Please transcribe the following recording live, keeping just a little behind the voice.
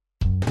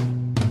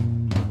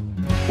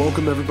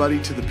Welcome, everybody,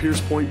 to the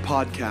Pierce Point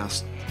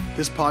Podcast.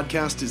 This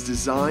podcast is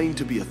designed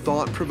to be a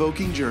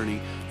thought-provoking journey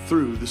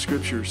through the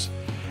Scriptures.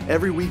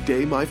 Every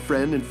weekday, my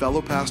friend and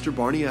fellow pastor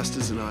Barney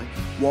Estes and I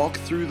walk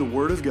through the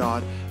Word of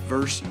God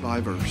verse by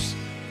verse.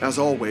 As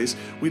always,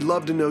 we'd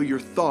love to know your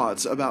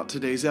thoughts about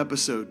today's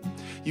episode.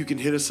 You can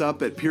hit us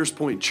up at Pierce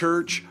Point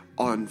Church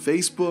on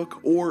Facebook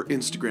or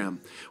Instagram.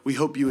 We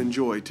hope you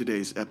enjoy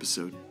today's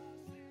episode.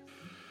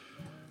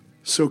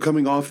 So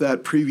coming off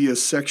that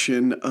previous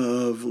section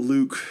of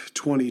Luke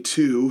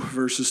 22,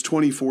 verses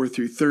 24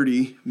 through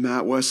 30,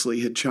 Matt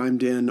Wesley had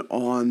chimed in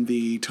on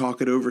the Talk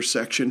It Over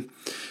section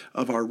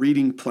of our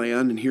reading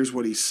plan, and here's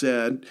what he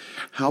said.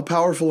 How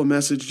powerful a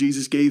message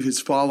Jesus gave his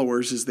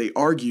followers as they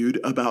argued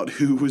about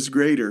who was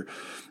greater.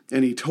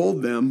 And he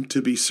told them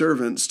to be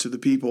servants to the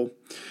people.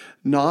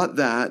 Not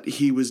that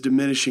he was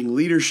diminishing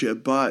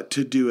leadership, but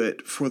to do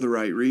it for the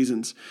right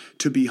reasons,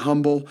 to be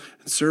humble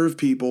and serve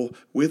people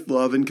with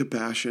love and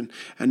compassion,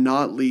 and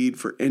not lead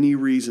for any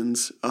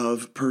reasons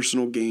of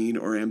personal gain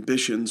or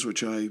ambitions,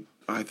 which I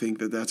think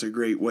that's a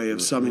great way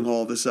of summing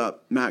all this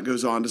up. Matt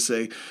goes on to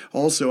say,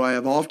 also, I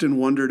have often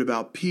wondered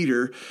about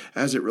Peter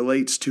as it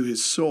relates to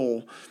his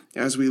soul.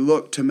 As we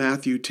look to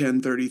Matthew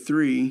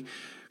 10:33,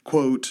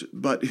 quote,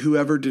 but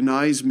whoever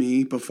denies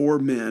me before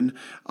men,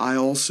 I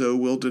also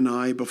will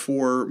deny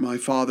before my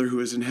Father who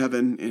is in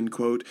heaven, end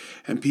quote.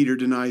 And Peter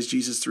denies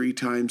Jesus 3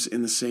 times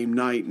in the same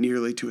night,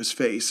 nearly to his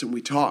face. And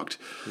we talked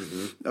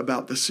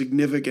about the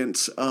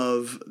significance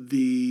of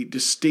the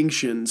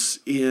distinctions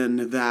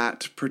in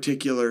that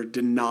particular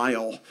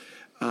denial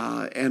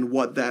and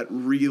what that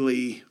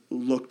really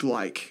looked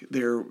like.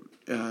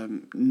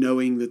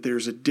 Knowing that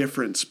there's a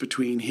difference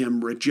between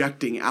him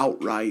rejecting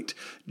outright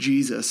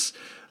Jesus,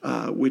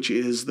 which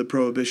is the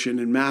prohibition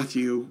in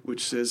Matthew,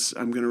 which says,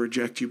 I'm going to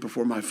reject you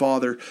before my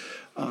Father,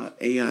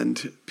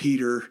 and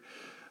Peter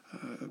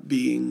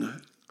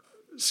being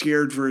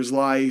scared for his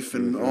life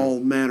and all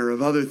manner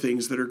of other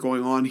things that are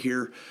going on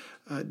here,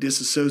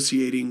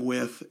 disassociating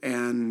with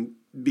and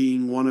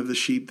being one of the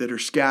sheep that are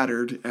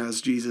scattered,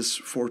 as Jesus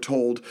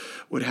foretold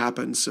would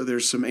happen. So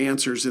there's some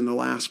answers in the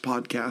last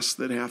podcast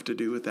that have to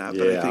do with that.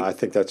 Yeah, but I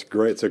think that's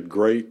great. It's a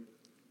great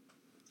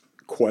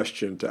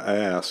question to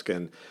ask,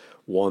 and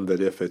one that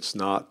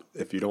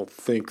if you don't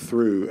think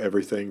through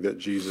everything that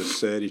Jesus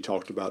said, he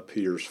talked about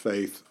Peter's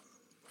faith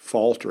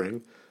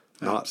faltering,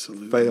 not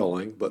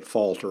failing, but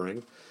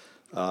faltering.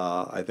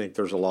 I think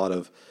there's a lot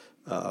of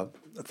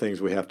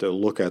things we have to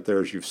look at there.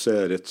 As you've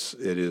said, it's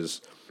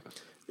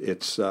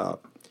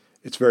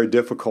very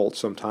difficult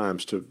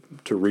sometimes to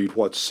read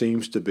what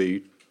seems to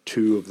be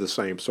two of the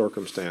same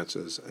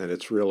circumstances, and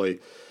it's really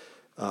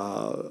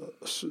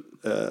as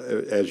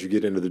you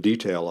get into the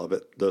detail of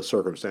it, the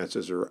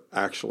circumstances are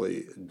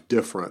actually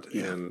different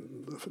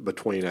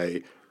between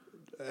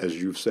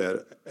as you've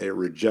said, a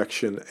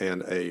rejection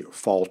and a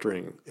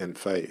faltering in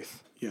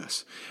faith.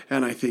 Yes,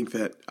 and I think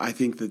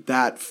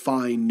that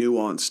fine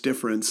nuance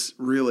difference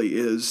really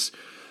is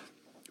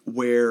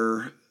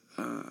where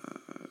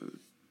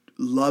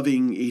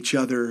loving each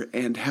other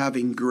and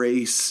having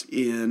grace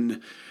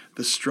in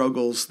the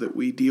struggles that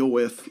we deal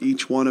with,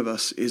 each one of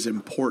us, is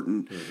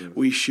important.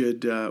 We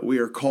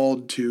are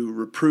called to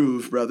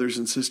reprove brothers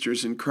and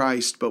sisters in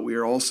Christ, but we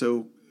are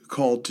also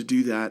called to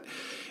do that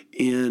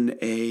in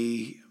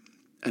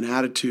an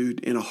attitude,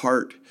 in a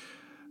heart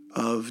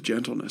of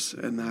gentleness,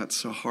 and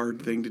that's a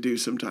hard thing to do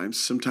sometimes.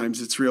 Sometimes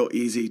it's real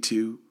easy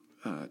to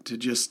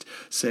just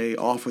say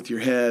off with your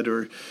head,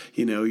 or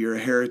you're a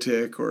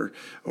heretic, or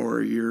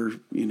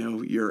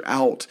you're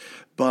out.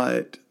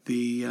 But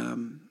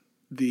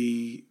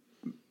the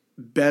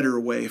better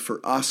way for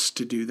us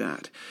to do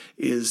that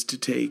is to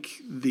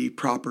take the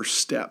proper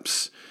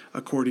steps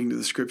according to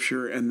the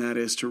Scripture, and that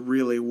is to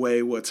really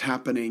weigh what's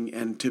happening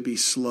and to be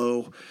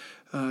slow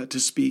to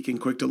speak and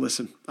quick to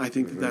listen. I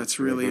think that's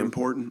really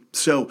important.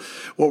 So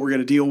what we're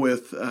going to deal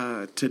with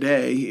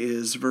today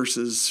is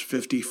verses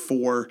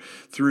 54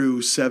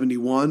 through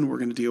 71. We're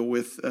going to deal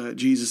with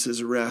Jesus'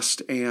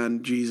 arrest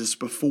and Jesus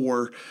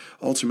before,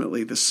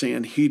 ultimately, the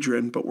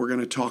Sanhedrin, but we're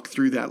going to talk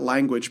through that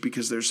language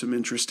because there's some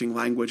interesting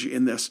language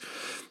in this.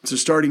 So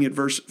starting at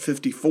verse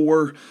 54,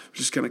 we're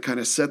just going to kind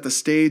of set the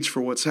stage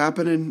for what's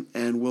happening,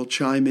 and we'll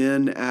chime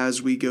in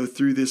as we go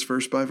through this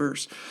verse by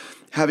verse.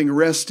 Having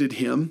arrested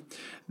him,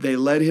 they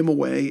led him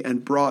away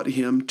and brought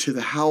him to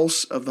the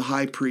house of the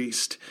high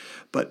priest.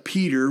 But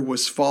Peter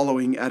was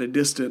following at a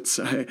distance.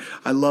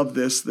 I love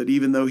this, that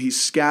even though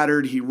he's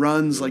scattered, he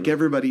runs like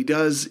everybody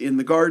does in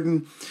the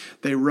garden.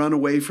 They run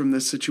away from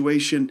this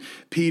situation.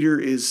 Peter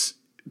is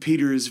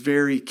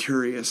very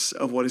curious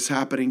of what is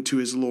happening to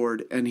his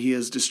Lord, and he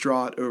is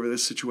distraught over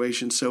this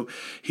situation. So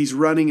he's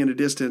running at a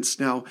distance.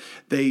 Now,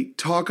 they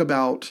talk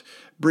about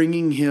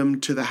bringing him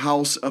to the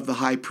house of the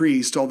high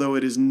priest, although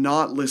it is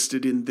not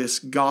listed in this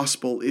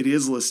gospel. It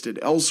is listed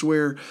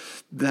elsewhere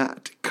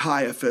that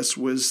Caiaphas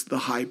was the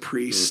high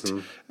priest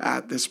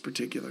at this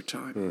particular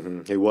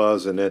time. He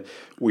was, and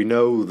we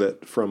know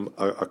that from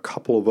a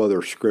couple of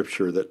other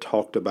scripture that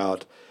talked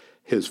about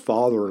his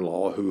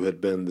father-in-law, who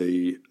had been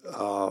the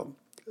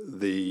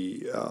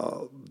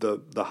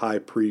high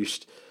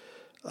priest,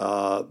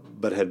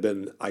 but had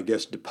been, I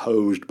guess,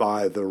 deposed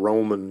by the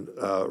Roman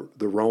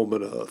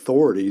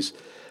authorities.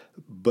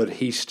 But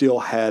he still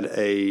had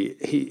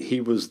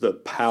he was the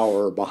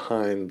power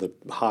behind the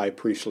high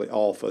priestly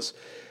office.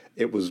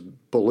 It was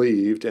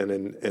believed, and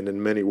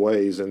in many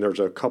ways, and there's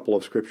a couple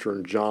of scripture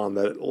in John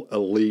that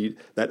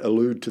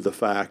allude to the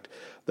fact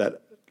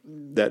that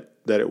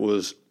it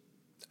was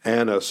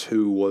Annas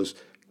who was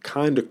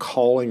kind of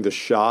calling the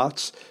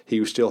shots.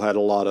 He still had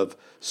a lot of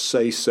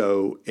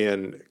say-so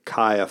in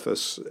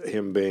Caiaphas,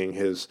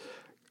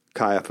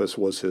 Caiaphas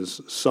was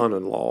his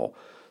son-in-law.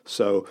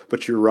 So,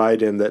 but you're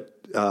right in that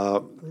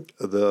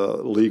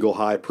the legal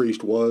high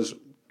priest was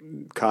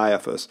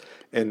Caiaphas.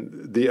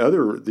 And the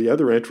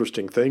other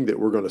interesting thing that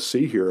we're going to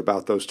see here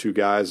about those two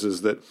guys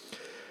is that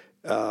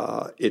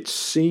it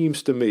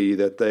seems to me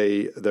that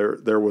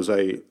there was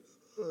a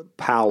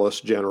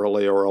palace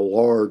generally, or a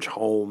large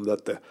home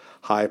that the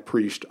high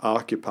priest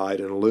occupied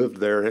and lived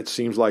there. And it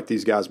seems like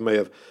these guys may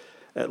have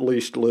at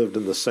least lived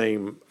in the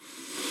same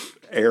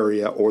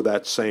area or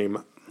that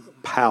same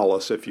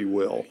palace, if you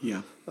will.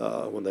 Yeah.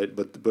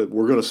 But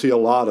we're going to see a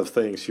lot of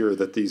things here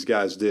that these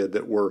guys did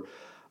that were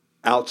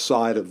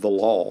outside of the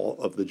law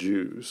of the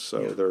Jews.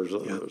 So there's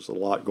a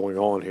lot going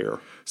on here.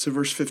 So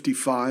verse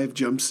 55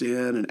 jumps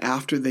in, and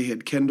after they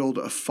had kindled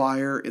a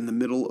fire in the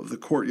middle of the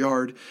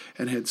courtyard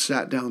and had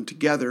sat down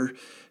together,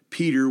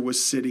 Peter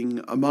was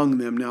sitting among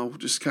them. Now,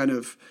 just kind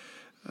of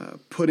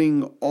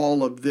putting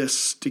all of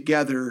this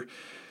together,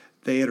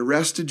 they had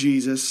arrested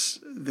Jesus,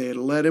 they had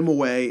led him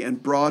away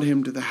and brought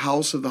him to the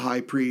house of the high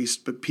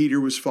priest, but Peter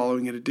was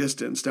following at a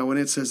distance. Now, when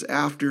it says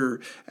after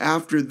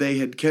they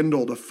had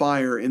kindled a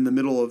fire in the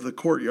middle of the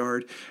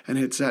courtyard and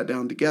had sat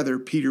down together,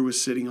 Peter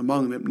was sitting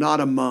among them, not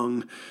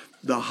among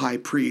the high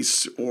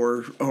priests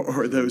or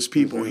those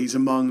people. Mm-hmm. He's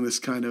among this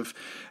kind of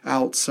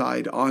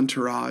outside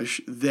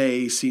entourage.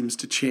 They seems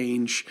to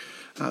change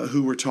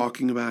who we're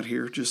talking about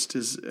here, just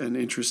as an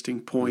interesting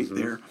point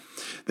there.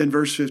 Then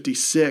verse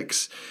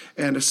 56,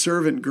 and a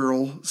servant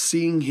girl,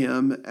 seeing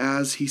him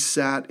as he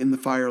sat in the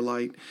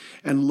firelight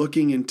and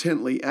looking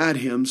intently at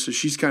him, so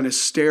she's kind of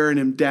staring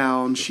him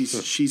down.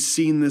 She's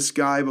seen this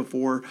guy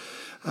before.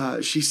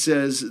 She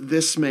says,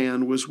 this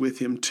man was with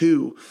him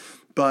too.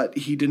 But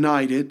he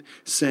denied it,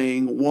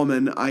 saying,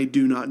 woman, I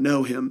do not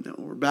know him. Now,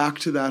 we're back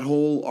to that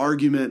whole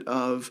argument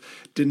of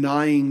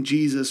denying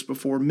Jesus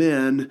before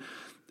men.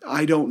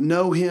 I don't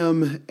know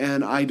him,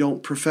 and I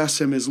don't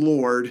profess him as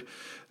Lord.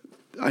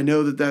 I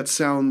know that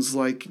sounds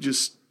like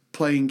just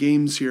playing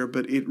games here,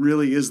 but it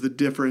really is the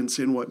difference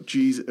in what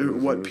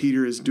what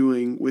Peter is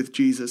doing with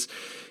Jesus.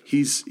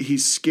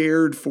 He's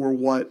scared for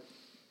what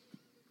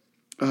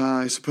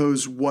I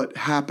suppose what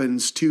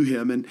happens to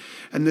him, and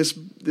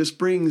this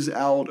brings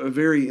out a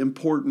very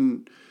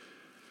important.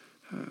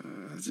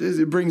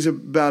 It brings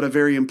about a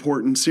very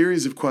important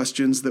series of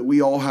questions that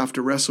we all have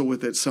to wrestle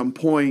with at some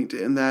point,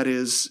 and that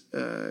is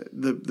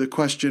the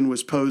question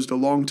was posed a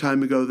long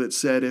time ago that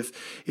said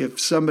if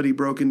somebody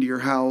broke into your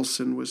house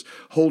and was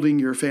holding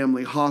your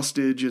family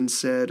hostage and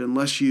said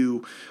unless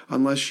you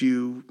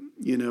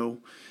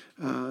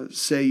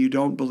say you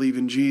don't believe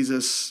in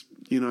Jesus,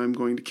 I'm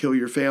going to kill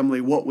your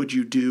family, what would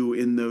you do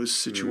in those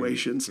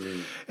situations?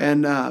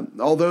 And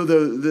although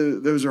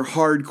those are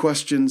hard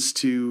questions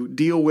to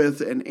deal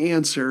with and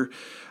answer,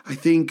 I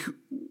think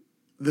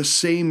the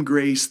same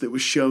grace that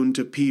was shown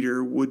to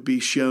Peter would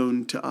be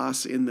shown to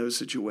us in those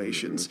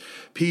situations.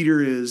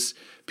 Peter is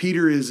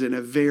in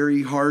a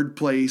very hard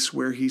place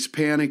where he's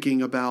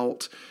panicking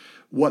about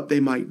what they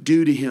might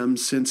do to him,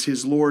 since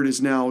his Lord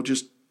is now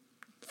just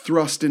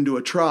thrust into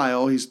a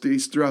trial. He's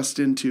thrust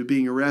into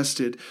being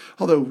arrested.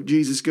 Although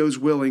Jesus goes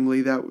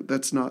willingly,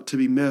 that's not to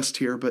be missed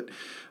here. But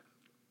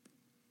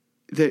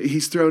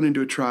he's thrown into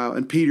a trial,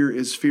 and Peter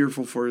is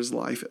fearful for his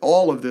life.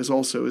 All of this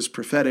also is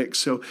prophetic,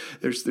 so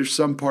there's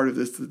some part of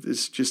this that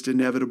is just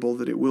inevitable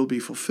that it will be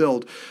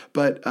fulfilled.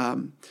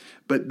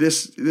 But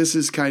this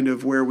is kind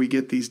of where we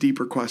get these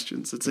deeper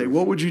questions that say,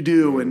 what would you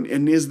do?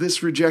 And is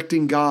this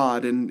rejecting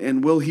God?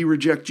 And will he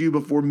reject you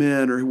before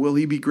men? Or will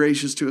he be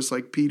gracious to us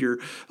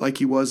like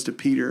he was to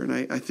Peter? And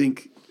I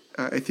think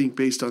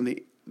based on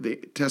the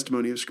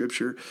testimony of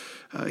Scripture,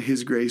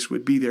 his grace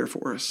would be there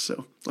for us.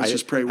 So let's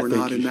just pray we're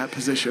not in that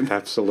position.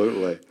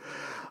 Absolutely.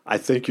 I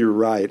think you're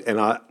right.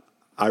 And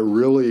I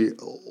really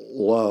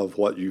love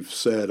what you've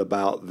said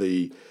about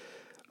the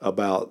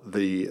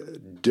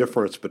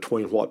difference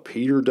between what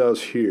Peter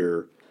does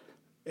here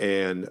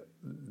and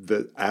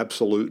the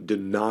absolute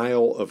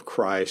denial of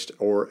Christ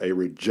or a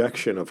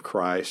rejection of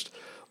Christ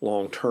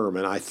long term.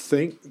 And I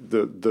think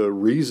the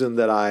reason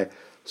that I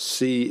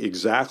see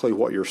exactly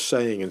what you're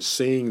saying and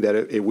seeing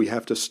that we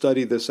have to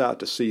study this out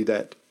to see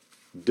that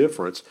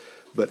difference,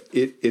 but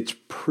it's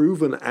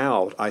proven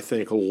out, I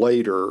think,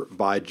 later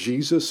by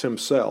Jesus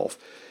himself.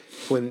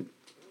 When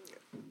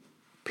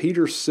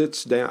Peter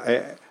sits down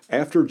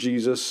after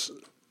Jesus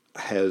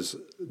has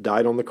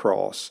died on the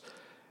cross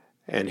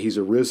and he's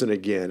arisen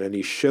again, and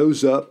he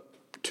shows up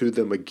to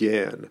them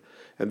again,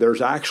 And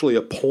there's actually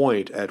a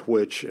point at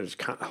which, and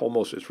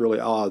it's really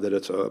odd that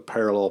it's a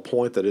parallel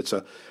point, that it's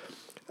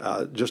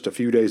just a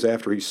few days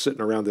after he's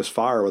sitting around this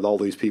fire with all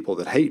these people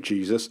that hate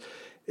Jesus.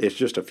 It's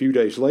just a few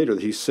days later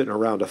that he's sitting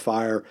around a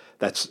fire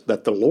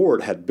that the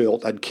Lord had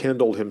built, had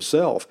kindled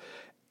himself.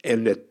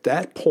 And at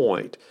that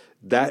point,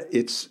 that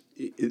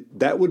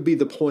would be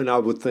the point, I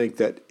would think,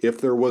 that if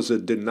there was a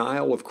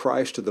denial of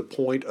Christ to the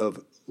point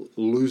of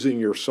losing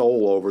your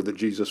soul over, that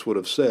Jesus would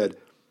have said,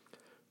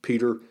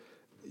 Peter,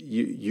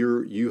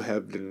 you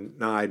have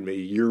denied me.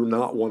 You're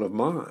not one of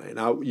mine.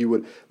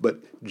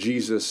 But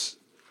Jesus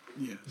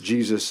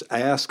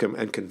asked him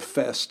and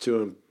confessed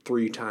to him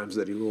 3 times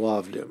that he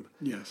loved him.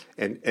 Yes.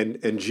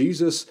 And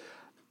Jesus,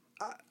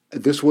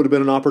 this would have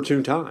been an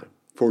opportune time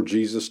for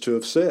Jesus to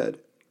have said,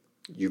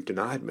 you've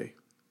denied me.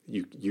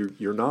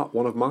 You're not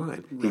one of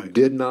mine. Right. He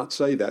did not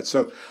say that.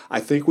 So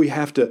I think we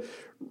have to,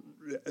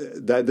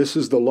 that this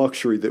is the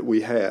luxury that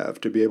we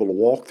have, to be able to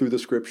walk through the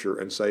Scripture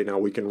and say, now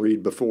we can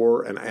read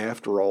before and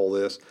after all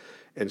this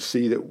and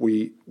see that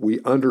we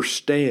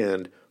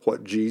understand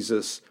what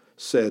Jesus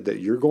said, that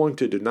you're going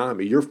to deny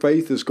me. Your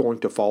faith is going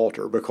to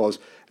falter because,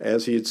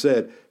 as he had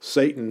said,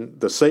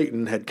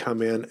 Satan had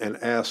come in and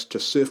asked to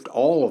sift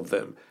all of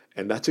them.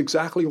 And that's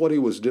exactly what he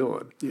was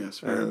doing. Yes,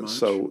 very much.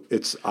 So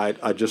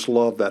I just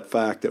love that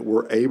fact that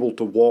we're able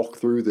to walk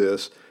through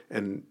this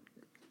and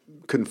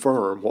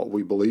confirm what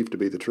we believe to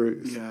be the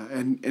truth. Yeah,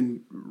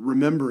 and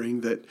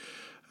remembering that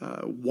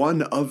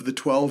one of the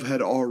 12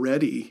 had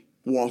already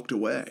walked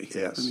away.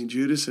 Yes. I mean,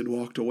 Judas had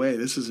walked away.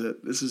 This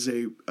is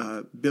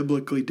a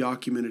biblically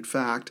documented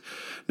fact.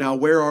 Now,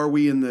 where are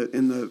we in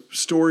the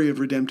story of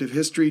redemptive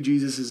history?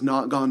 Jesus has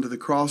not gone to the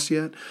cross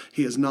yet.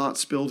 He has not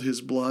spilled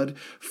his blood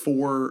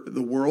for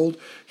the world.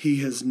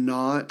 He has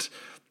not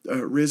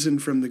risen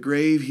from the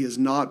grave. He has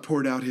not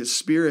poured out his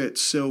Spirit.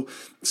 So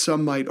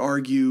some might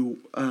argue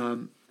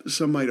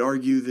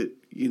that,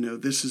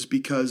 this is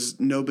because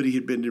nobody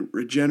had been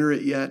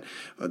regenerate yet.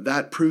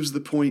 That proves the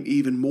point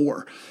even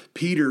more.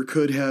 Peter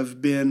could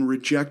have been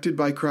rejected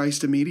by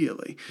Christ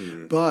immediately,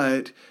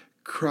 but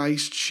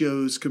Christ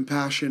shows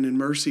compassion and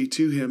mercy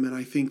to him, and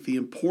I think the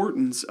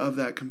importance of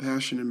that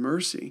compassion and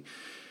mercy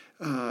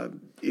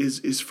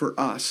is for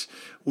us.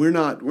 We're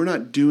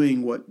not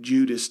doing what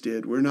Judas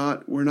did. We're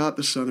not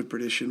the son of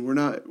perdition.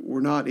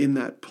 We're not in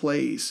that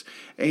place,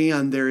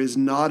 and there is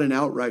not an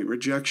outright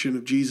rejection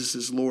of Jesus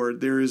as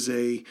Lord. There's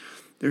a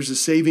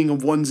saving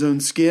of one's own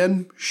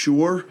skin,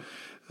 sure,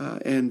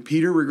 and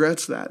Peter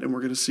regrets that, and we're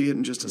going to see it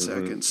in just a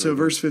second. So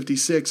verse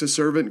 56, a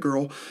servant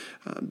girl.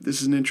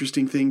 This is an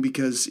interesting thing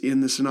because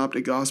in the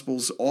Synoptic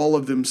Gospels, all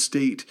of them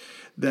state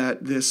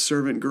that this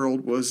servant girl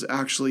was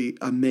actually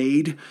a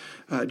maid.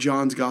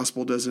 John's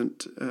Gospel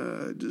doesn't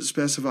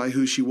specify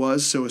who she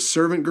was. So a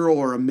servant girl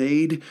or a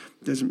maid,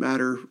 doesn't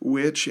matter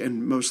which,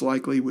 and most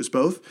likely was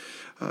both.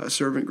 A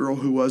servant girl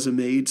who was a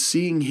maid,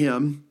 seeing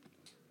him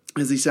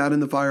as he sat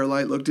in the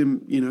firelight, looked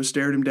him,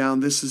 stared him down.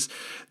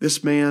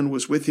 This man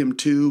was with him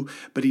too,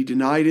 but he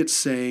denied it,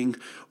 saying,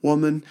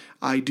 "Woman,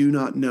 I do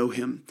not know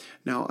him."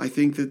 Now, I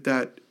think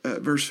that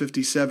verse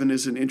 57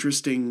 is an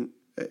interesting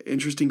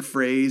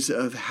phrase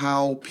of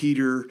how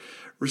Peter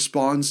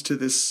responds to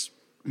this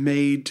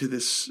maid, to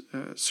this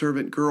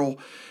servant girl,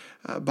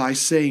 by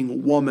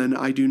saying, "Woman,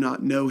 I do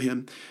not know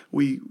him."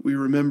 We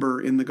remember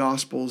in the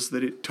Gospels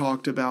that it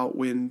talked about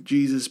when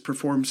Jesus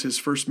performs his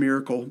first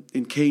miracle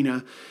in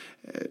Cana,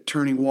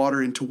 turning water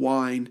into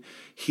wine.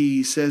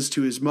 He says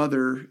to his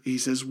mother, he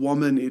says,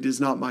 "Woman, it is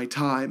not my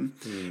time."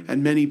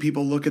 And many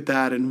people look at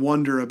that and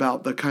wonder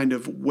about the kind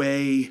of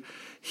way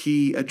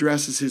he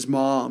addresses his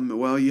mom.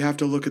 Well, you have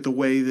to look at the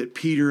way that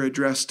Peter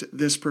addressed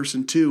this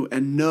person too.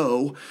 And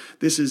no,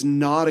 this is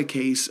not a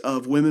case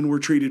of women were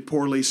treated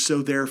poorly,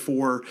 so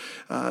therefore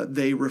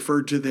they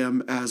referred to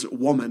them as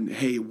woman.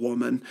 Hey,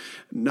 woman.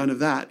 None of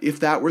that. If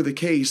that were the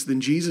case, then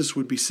Jesus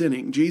would be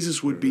sinning.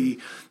 Jesus would be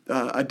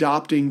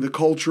adopting the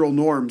cultural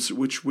norms,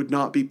 which would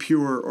not be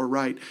pure or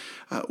right.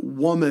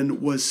 Woman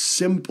was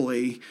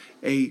simply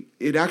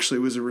it actually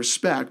was a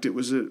respect. It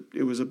was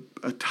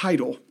a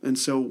title. And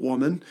so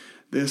woman,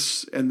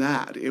 this and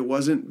that. It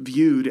wasn't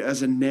viewed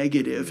as a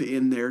negative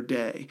in their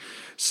day.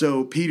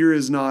 So Peter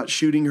is not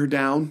shooting her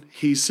down.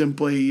 He's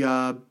simply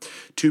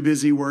too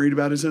busy worried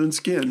about his own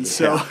skin. Yeah.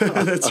 So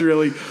that's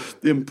really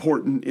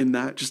important in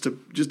that. Just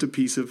a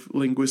piece of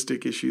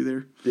linguistic issue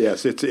there.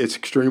 Yes, it's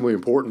extremely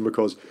important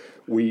because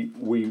we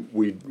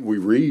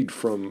read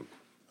from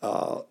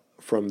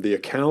the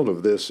account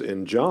of this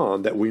in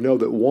John that we know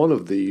that one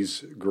of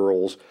these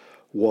girls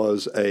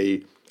was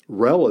a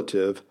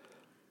relative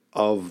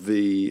of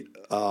the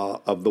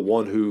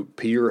one who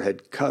Peter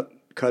had cut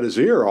his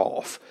ear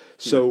off.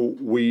 So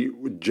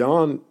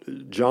John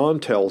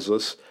tells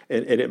us,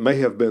 and it may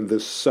have been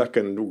this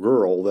second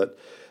girl,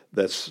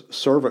 that's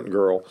servant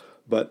girl,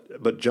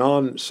 but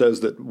John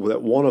says that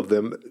one of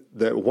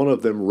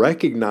them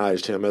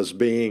recognized him as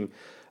being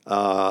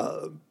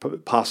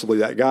possibly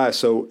that guy.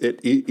 So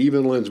it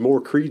even lends more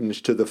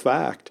credence to the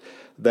fact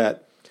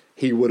that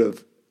he would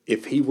have,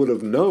 if he would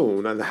have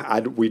known,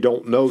 and we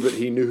don't know that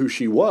he knew who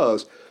she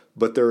was,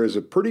 but there is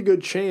a pretty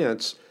good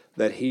chance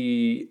that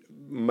he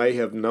may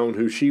have known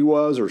who she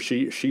was, or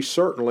she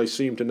certainly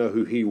seemed to know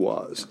who he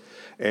was.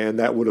 And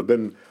that would have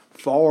been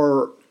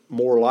far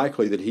more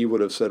likely that he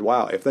would have said,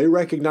 wow, if they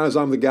recognize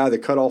I'm the guy that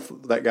cut off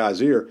that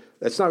guy's ear,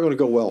 that's not going to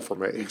go well for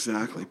me.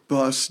 Exactly.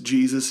 Thus,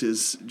 Jesus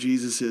is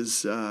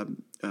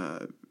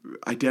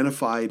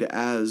identified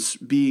as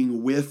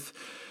being with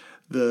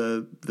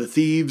the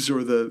thieves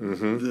or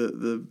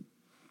the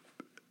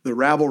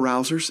rabble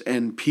rousers,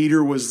 and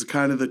Peter was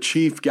kind of the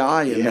chief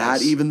guy in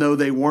that. Even though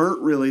they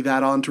weren't really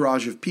that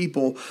entourage of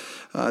people,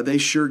 they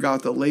sure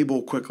got the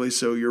label quickly.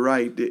 So you're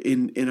right.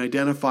 In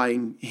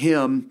identifying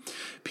him,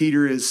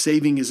 Peter is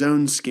saving his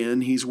own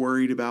skin. He's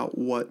worried about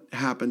what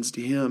happens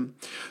to him.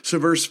 So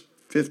verse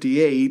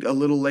 58, a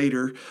little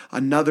later,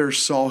 another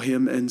saw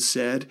him and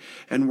said,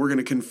 and we're going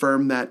to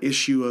confirm that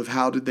issue of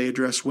how did they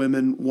address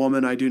women.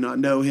 Woman, I do not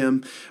know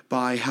him,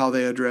 by how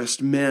they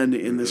addressed men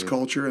in this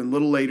culture. And a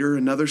little later,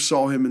 another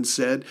saw him and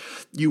said,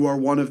 you are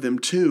one of them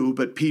too.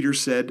 But Peter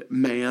said,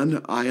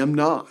 man, I am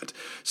not.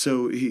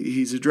 So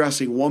he's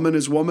addressing woman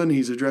as woman.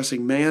 He's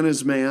addressing man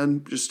as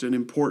man. Just an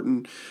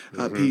important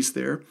piece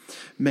there.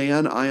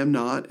 Man, I am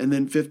not. And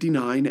then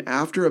 59,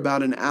 after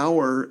about an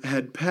hour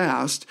had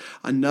passed,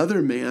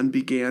 another man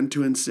began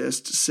to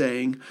insist,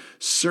 saying,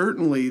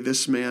 certainly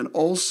this man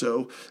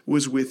also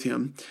was with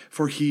him,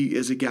 for he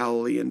is a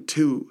Galilean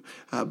too.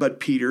 But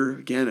Peter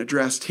again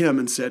addressed him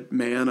and said,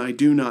 man, I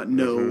do not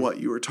know what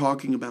you are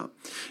talking about.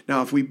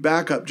 Now, if we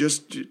back up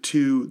just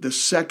to the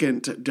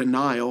second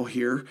denial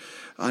here,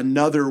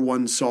 another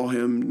one saw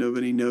him.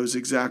 Nobody knows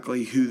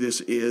exactly who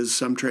this is.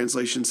 Some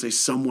translations say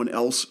someone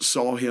else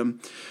saw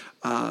him.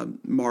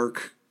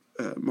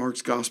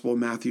 Mark's gospel,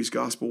 Matthew's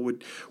gospel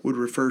would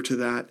refer to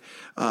that.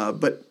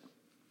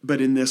 But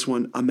in this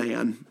one, a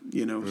man,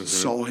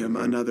 saw him.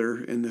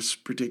 Another in this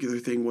particular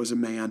thing was a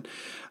man.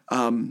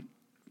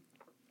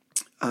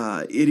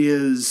 It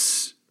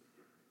is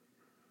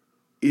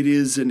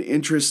an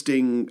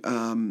interesting.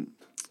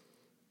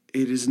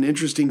 It is an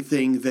interesting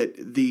thing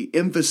that the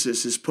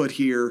emphasis is put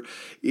here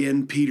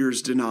in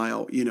Peter's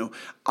denial.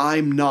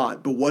 I'm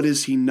not, but what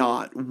is he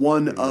not?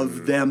 One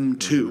of them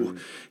too.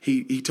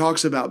 He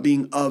talks about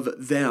being of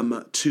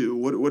them too.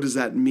 What does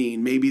that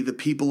mean? Maybe the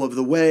people of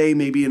the way,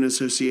 maybe in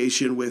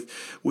association with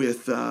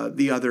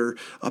the other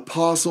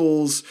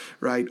apostles,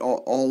 right?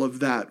 All of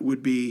that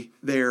would be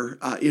there.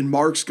 In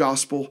Mark's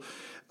gospel,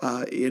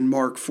 in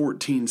Mark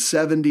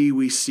 14:70,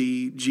 we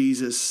see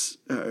Jesus.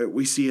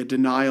 We see a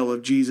denial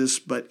of Jesus,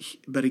 but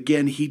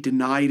again he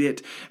denied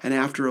it. And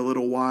after a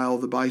little while,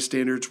 the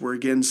bystanders were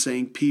again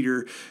saying,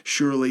 "Peter,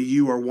 surely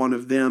you are one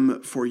of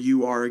them, for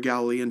you are a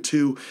Galilean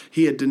too."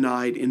 He had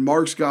denied. In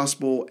Mark's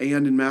gospel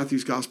and in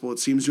Matthew's gospel, it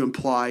seems to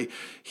imply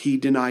he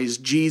denies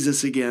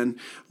Jesus again.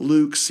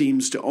 Luke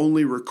seems to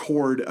only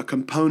record a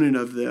component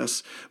of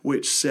this,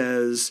 which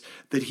says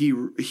that he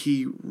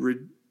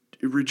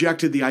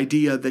rejected the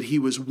idea that he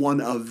was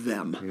one of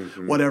them,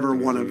 whatever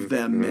one of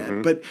them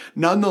meant. But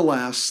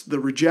nonetheless, the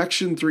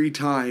rejection 3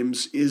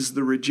 times is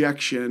the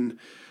rejection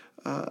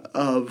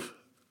of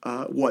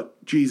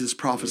what Jesus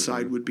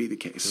prophesied would be the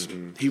case.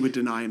 He would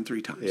deny him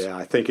 3 times. Yeah,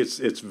 I think it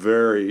is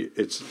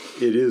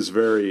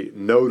very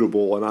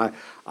notable, and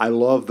I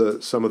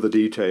love some of the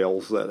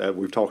details that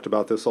we've talked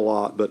about this a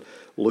lot. But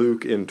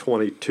Luke in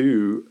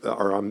 22,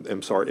 or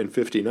I'm sorry, in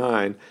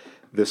 59,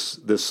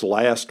 this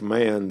last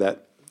man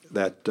that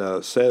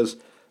says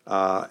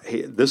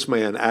this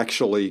man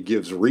actually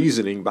gives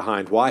reasoning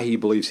behind why he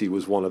believes he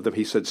was one of them.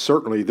 He said,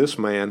 certainly this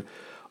man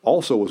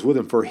also was with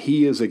him, for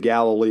he is a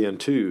Galilean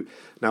too.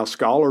 Now,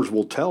 scholars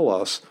will tell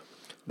us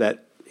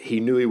that he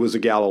knew he was a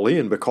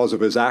Galilean because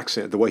of his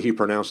accent, the way he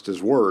pronounced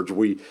his words.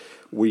 We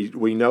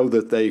know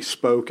that they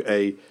spoke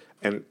a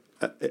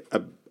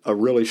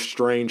really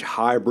strange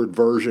hybrid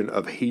version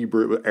of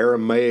Hebrew.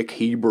 Aramaic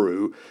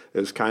Hebrew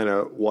is kind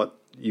of what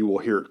you will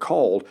hear it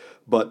called,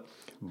 but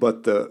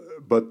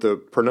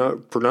the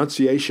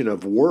pronunciation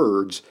of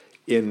words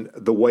in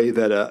the way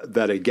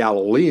that a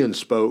Galilean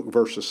spoke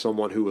versus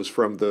someone who was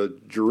from the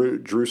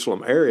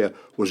Jerusalem area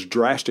was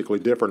drastically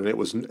different, and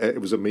it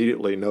was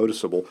immediately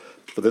noticeable.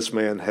 For this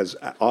man has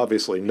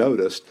obviously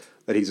noticed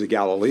that he's a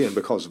Galilean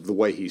because of the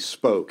way he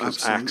spoke,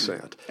 his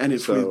accent. And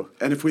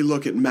if we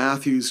look at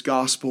Matthew's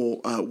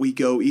gospel, we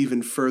go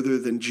even further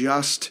than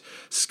just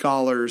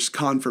scholars'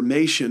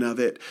 confirmation of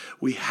it.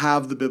 We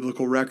have the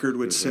biblical record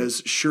which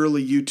says,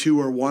 surely you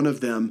too are one of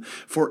them,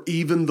 for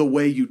even the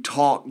way you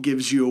talk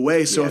gives you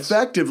away. So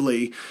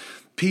effectively,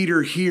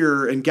 Peter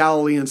here and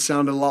Galilean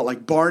sounded a lot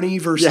like Barney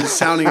versus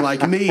sounding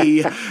like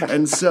me.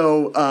 And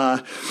so,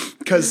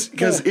 because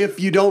if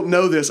you don't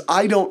know this,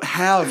 I don't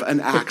have an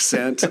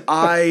accent.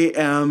 I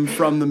am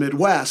from the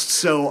Midwest,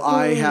 so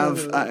I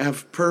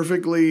have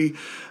perfectly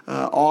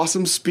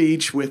awesome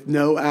speech with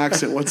no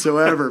accent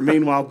whatsoever.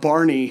 Meanwhile,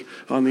 Barney,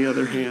 on the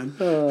other hand,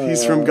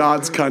 he's from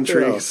God's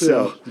country.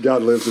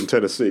 God lives in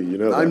Tennessee. You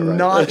know that, I'm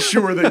not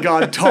sure that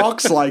God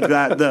talks like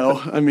that, though.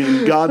 I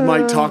mean, God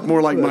might talk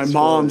more like my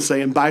mom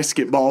saying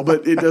basketball,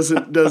 but it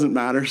doesn't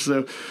matter.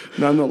 So,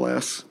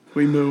 nonetheless.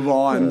 we move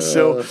on.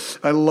 So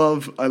I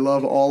love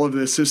all of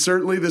this. So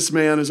certainly this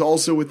man is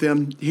also with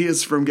them. He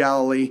is from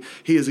Galilee.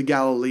 He is a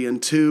Galilean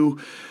too.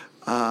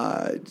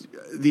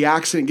 The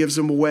accent gives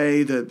him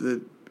away.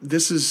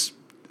 This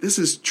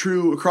is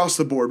true across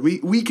the board.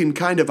 We can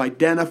kind of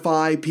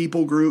identify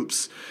people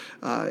groups,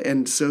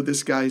 and so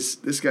this guy's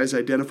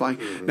identifying.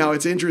 Mm-hmm. Now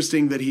it's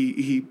interesting that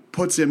he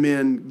puts him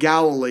in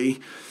Galilee.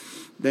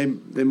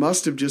 They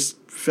must have just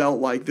felt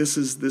like this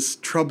is this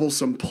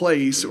troublesome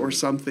place or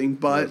something,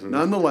 but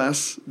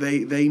nonetheless,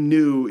 they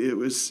knew it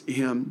was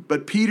him.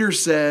 But Peter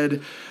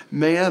said,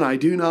 "Man, I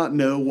do not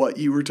know what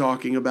you were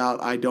talking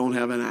about. I don't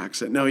have an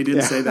accent." No, he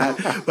didn't say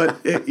that, but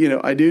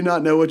I do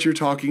not know what you're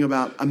talking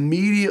about.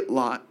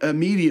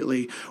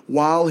 Immediately,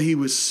 while he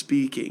was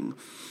speaking,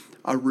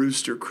 a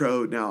rooster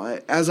crowed. Now,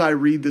 as I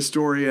read the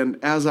story, and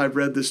as I've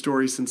read the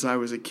story since I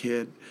was a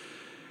kid,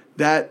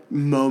 that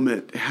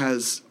moment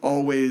has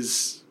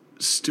always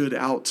stood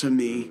out to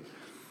me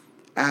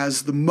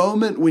as the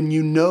moment when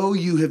you know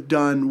you have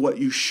done what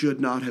you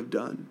should not have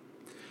done.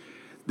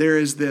 There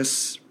is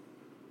this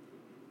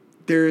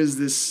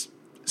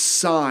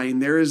sign,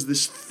 there is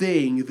this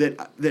thing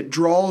that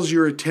draws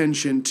your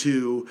attention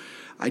to,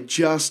 I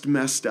just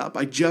messed up.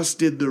 I just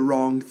did the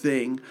wrong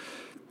thing.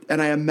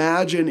 And I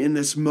imagine in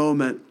this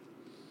moment,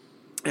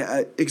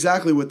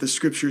 exactly what the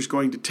scripture is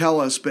going to tell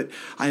us, but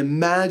I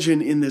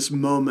imagine in this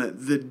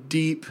moment the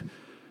deep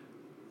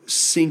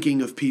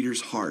sinking of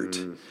Peter's heart,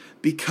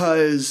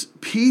 because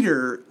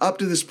Peter, up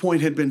to this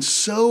point, had been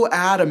so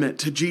adamant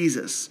to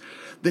Jesus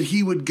that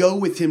he would go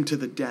with him to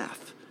the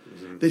death,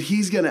 that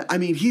he's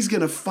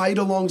gonna fight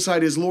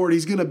alongside his Lord.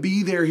 He's gonna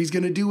be there. He's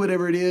gonna do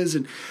whatever it is,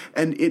 and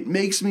it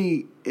makes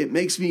me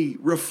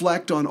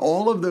reflect on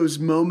all of those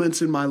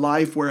moments in my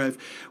life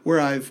where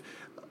I've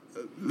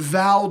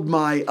vowed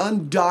my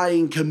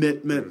undying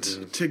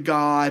commitment to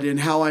God and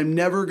how I'm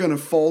never going to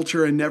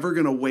falter and never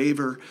going to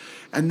waver.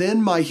 And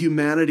then my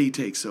humanity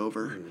takes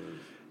over,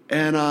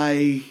 and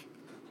I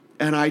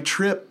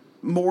trip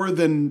more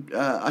than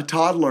a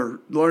toddler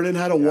learning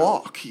how to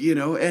walk,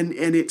 and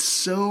it's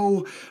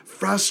so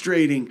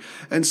frustrating.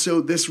 And so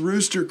this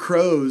rooster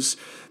crows,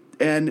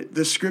 and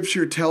the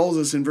scripture tells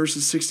us in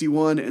verses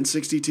 61 and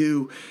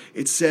 62,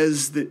 it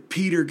says that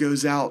Peter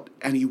goes out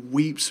and he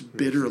weeps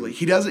bitterly.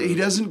 He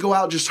doesn't go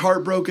out just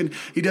heartbroken.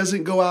 He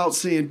doesn't go out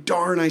saying,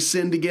 "Darn, I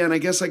sinned again. I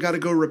guess I got to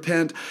go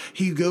repent."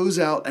 He goes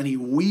out and he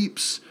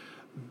weeps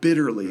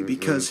bitterly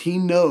because he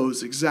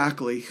knows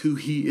exactly who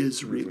he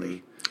is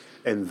really.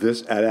 And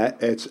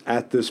it's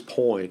at this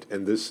point,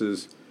 and this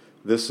is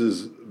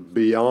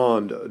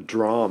beyond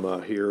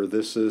drama here.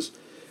 This is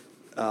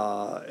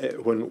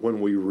when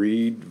we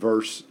read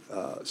verse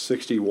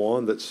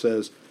 61 that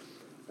says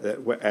that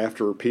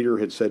after Peter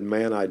had said,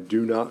 "Man, I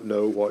do not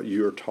know what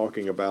you are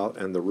talking about,"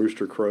 and the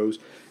rooster crows,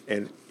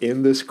 and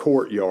in this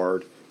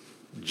courtyard,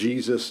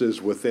 Jesus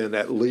is within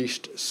at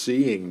least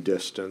seeing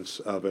distance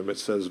of him. It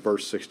says,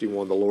 verse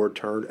 61, the Lord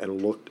turned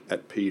and looked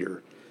at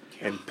Peter,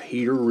 and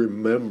Peter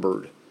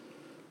remembered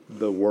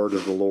the word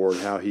of the Lord,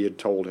 how he had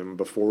told him,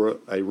 "Before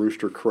a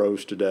rooster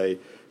crows today,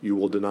 you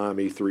will deny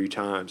me 3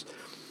 times."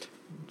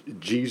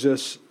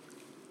 Jesus,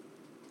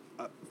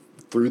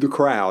 through the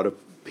crowd of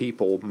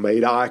people,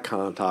 made eye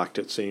contact,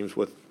 it seems,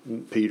 with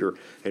Peter.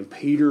 And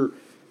Peter,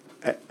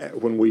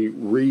 when we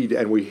read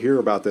and we hear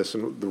about this,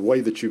 and the way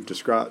that you've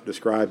described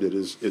it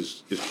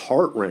is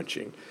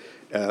heart-wrenching.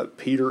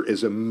 Peter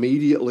is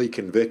immediately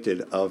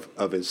convicted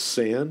of his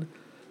sin,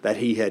 that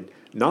he had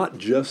not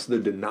just the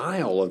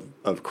denial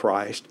of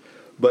Christ,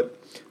 but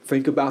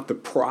think about the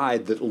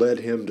pride that led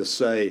him to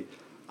say,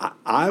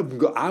 I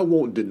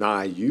won't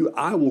deny you.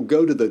 I will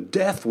go to the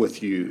death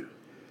with you.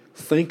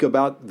 Think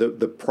about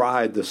the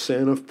pride, the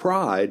sin of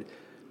pride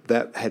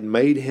that had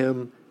made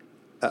him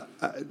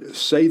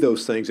say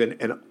those things,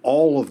 and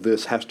all of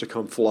this has to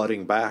come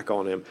flooding back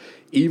on him.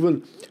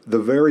 Even the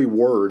very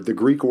word, the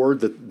Greek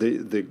word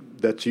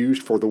that's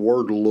used for the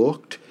word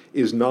 "looked"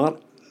 is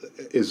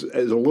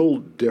a little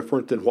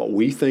different than what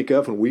we think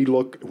of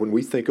when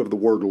we think of the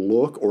word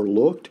 "look" or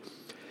 "looked."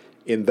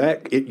 In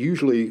that, it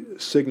usually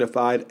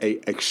signified a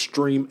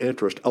extreme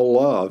interest, a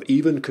love,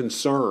 even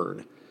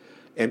concern,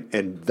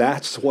 and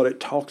that's what it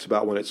talks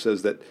about when it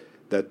says that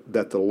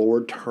the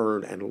Lord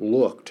turned and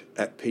looked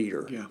at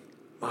Peter. Yeah.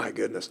 My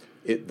goodness,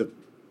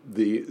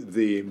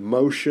 the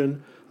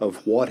emotion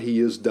of what he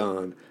has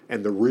done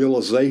and the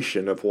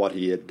realization of what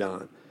he had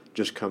done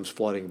just comes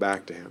flooding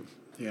back to him.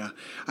 Yeah,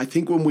 I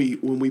think when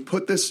we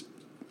put this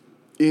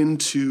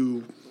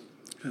into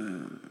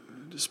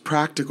just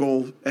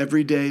practical,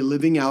 everyday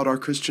living out our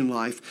Christian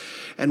life,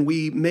 and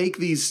we make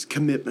these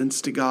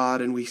commitments to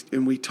God, and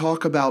we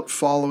talk about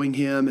following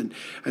Him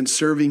and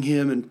serving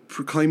Him and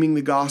proclaiming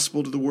the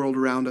gospel to the world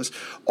around us,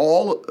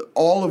 all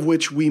of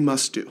which we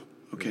must do.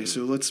 Okay,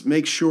 so let's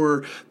make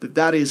sure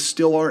that is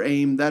still our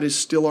aim, that is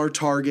still our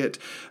target.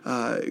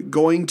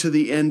 Going to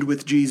the end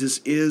with Jesus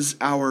is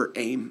our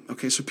aim.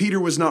 Okay, so Peter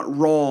was not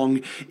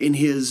wrong in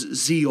his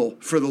zeal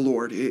for the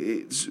Lord.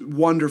 It's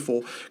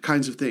wonderful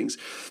kinds of things.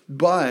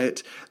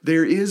 But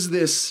there is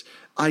this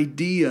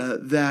idea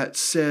that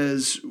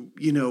says,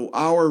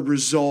 our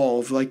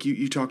resolve, like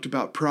you talked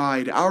about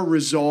pride, our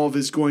resolve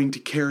is going to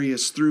carry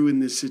us through in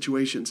these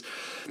situations.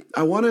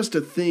 I want us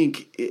to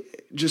think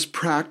just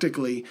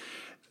practically,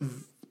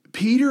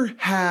 Peter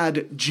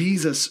had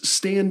Jesus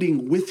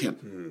standing with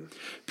him.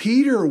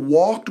 Peter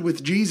walked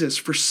with Jesus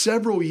for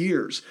several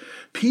years.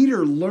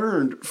 Peter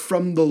learned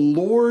from the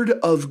Lord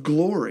of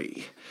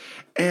glory,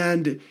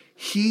 and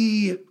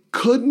he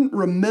couldn't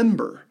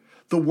remember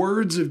the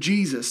words of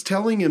Jesus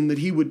telling him that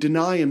he would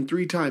deny him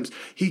 3 times.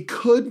 He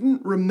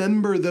couldn't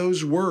remember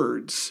those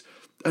words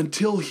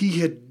until he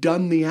had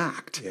done the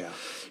act. Yeah.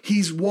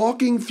 He's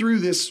walking through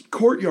this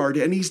courtyard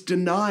and he's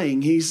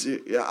denying.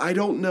 I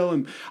don't know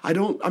him.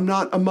 I'm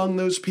not among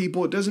those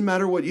people. It doesn't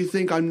matter what you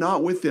think. I'm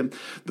not with them.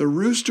 The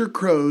rooster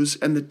crows,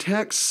 and the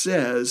text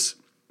says,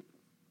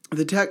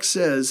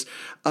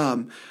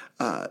 the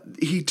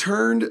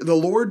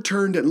Lord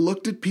turned and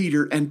looked at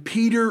Peter, and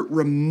Peter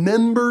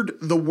remembered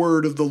the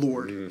word of the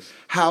Lord,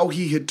 how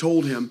he had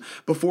told him,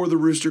 before the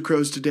rooster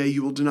crows today,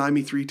 you will deny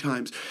me 3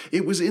 times.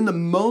 It was in the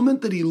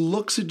moment that he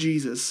looks at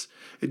Jesus,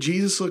 and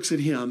Jesus looks at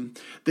him,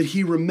 that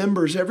he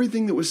remembers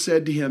everything that was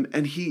said to him,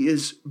 and he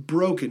is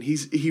broken.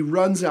 He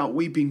runs out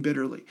weeping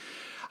bitterly.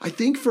 I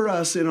think for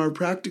us in our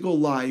practical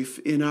life,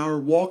 in our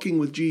walking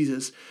with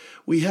Jesus,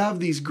 we have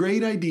these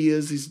great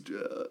ideas, these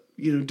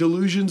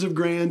delusions of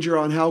grandeur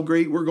on how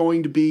great we're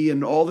going to be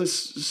and all this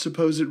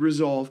supposed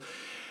resolve.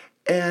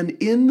 And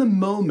in the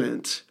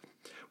moment,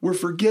 we're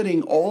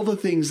forgetting all the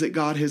things that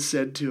God has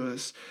said to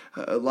us,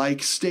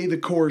 like stay the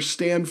course,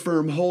 stand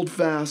firm, hold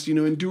fast,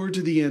 endure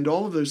to the end,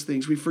 all of those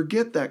things. We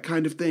forget that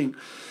kind of thing.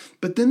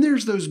 But then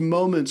there's those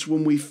moments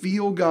when we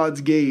feel God's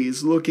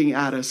gaze looking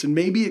at us, and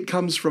maybe it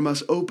comes from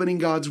us opening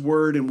God's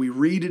word and we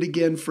read it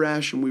again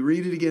fresh and we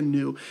read it again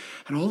new,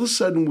 and all of a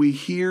sudden we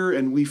hear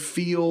and we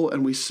feel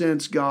and we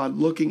sense God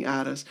looking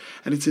at us,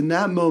 and it's in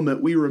that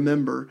moment we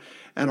remember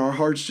and our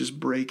hearts just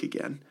break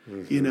again.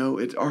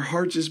 Our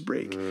hearts just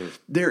break.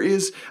 There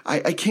is,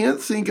 I can't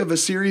think of a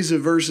series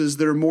of verses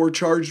that are more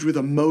charged with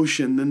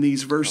emotion than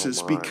these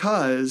verses,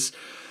 because,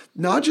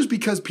 not just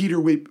because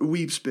Peter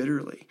weeps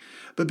bitterly,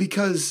 but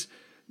because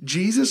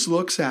Jesus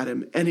looks at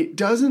him, and it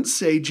doesn't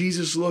say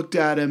Jesus looked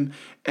at him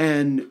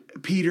and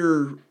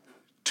Peter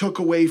took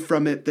away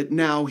from it that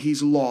now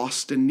he's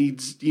lost and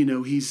needs,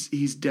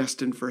 he's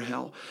destined for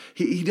hell.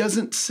 He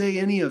doesn't say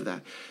any of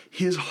that.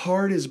 His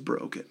heart is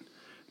broken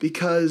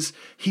because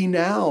he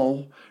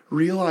now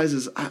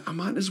realizes I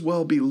might as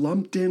well be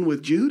lumped in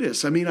with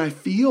Judas. I mean, I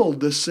feel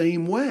the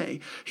same way.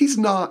 He's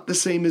not the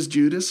same as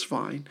Judas,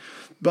 fine,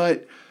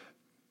 but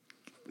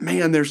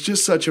man, there's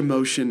just such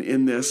emotion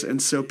in this.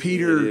 And so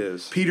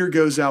Peter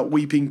goes out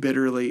weeping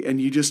bitterly,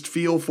 and you just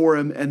feel for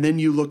him. And then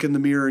you look in the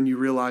mirror and you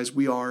realize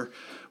we are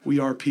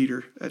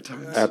Peter at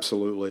times.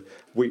 Absolutely.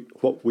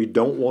 What we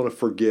don't want to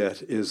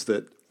forget is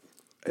that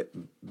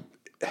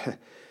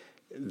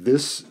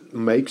this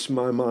makes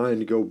my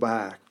mind go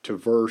back to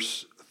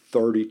verse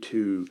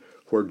 32,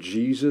 where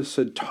Jesus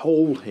had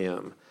told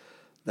him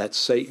that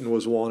Satan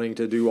was wanting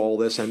to do all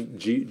this. And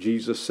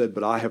Jesus said,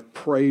 but I have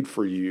prayed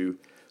for you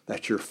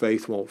that your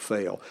faith won't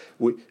fail.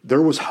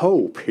 There was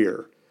hope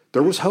here.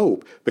 There was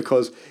hope,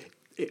 because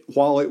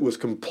while it was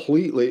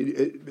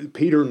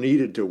Peter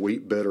needed to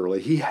weep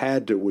bitterly. He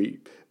had to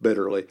weep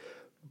bitterly,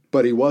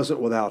 but he wasn't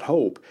without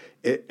hope.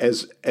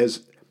 As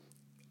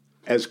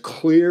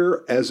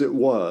clear as it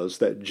was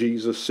that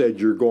Jesus said,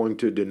 you're going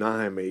to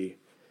deny me,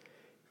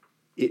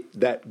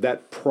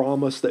 that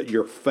promise that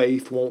your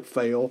faith won't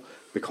fail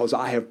because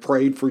I have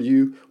prayed for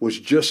you was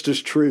just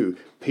as true.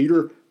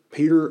 Peter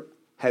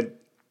had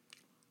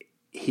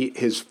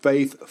his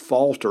faith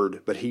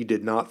faltered, but he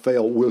did not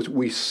fail.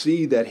 We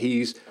see that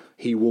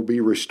he will be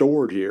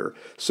restored here.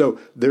 So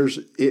there's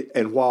it,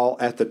 and while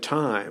at the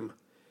time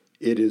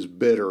it is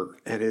bitter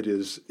and it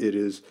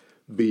is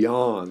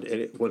beyond,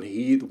 and when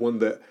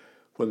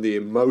the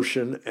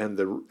emotion and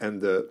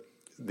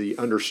the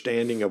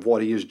understanding of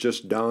what he has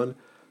just done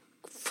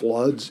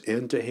floods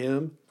into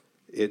him,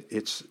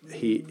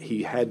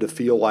 he had to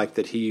feel like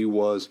that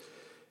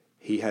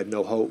he had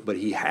no hope, but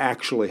he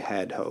actually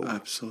had hope.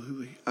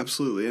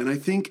 Absolutely. And I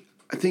think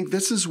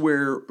this is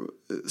where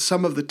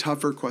some of the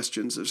tougher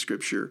questions of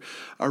Scripture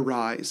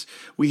arise.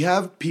 We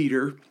have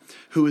Peter,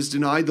 who has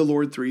denied the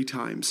Lord 3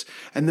 times,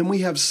 and then we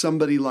have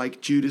somebody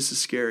like Judas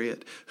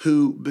Iscariot,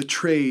 who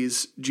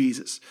betrays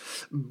Jesus,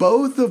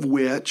 both of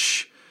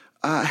which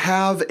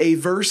have a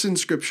verse in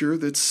Scripture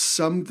that's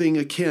something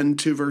akin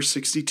to verse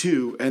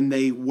 62, and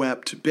they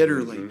wept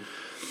bitterly.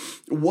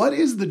 Mm-hmm. What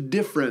is the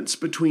difference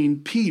between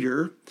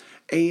Peter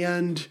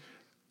and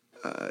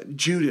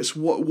Judas?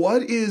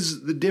 What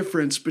is the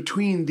difference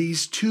between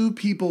these two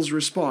people's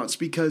response?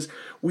 Because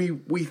we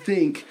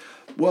think,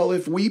 well,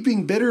 if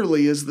weeping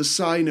bitterly is the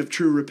sign of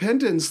true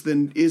repentance,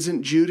 then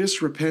isn't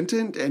Judas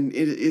repentant? And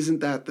isn't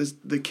that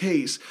the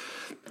case?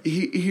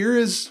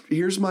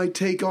 Here's my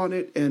take on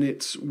it, and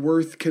it's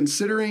worth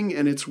considering,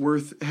 and it's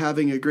worth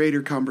having a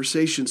greater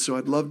conversation. So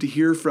I'd love to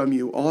hear from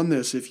you on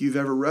this if you've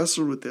ever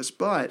wrestled with this.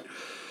 But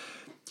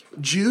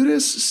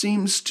Judas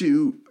seems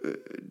to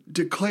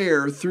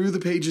declare through the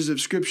pages of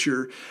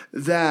Scripture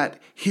that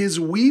his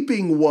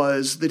weeping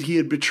was that he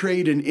had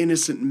betrayed an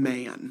innocent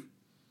man.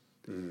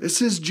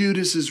 This is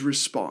Judas's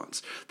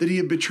response, that he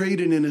had betrayed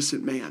an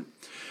innocent man.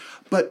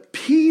 But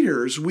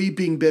Peter's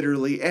weeping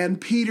bitterly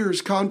and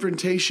Peter's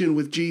confrontation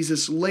with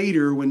Jesus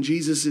later when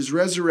Jesus is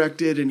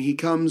resurrected and he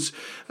comes,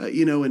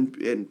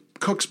 and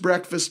cooks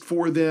breakfast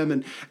for them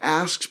and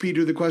asks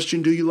Peter the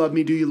question, do you love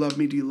me? Do you love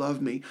me? Do you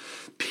love me?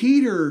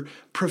 Peter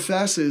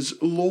professes,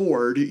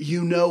 Lord,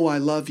 you know I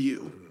love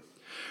you.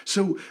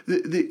 So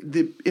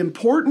the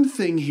important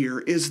thing here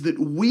is that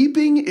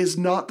weeping is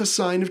not the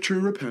sign of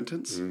true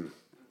repentance,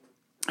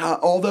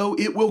 although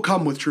it will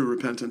come with true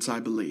repentance,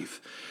 I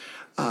believe.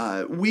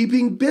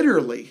 Weeping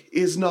bitterly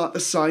is not a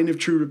sign of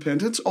true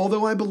repentance,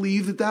 although I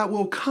believe that that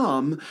will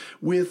come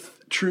with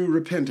true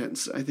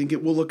repentance. I think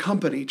it will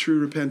accompany true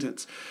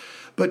repentance.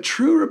 But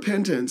true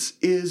repentance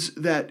is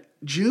that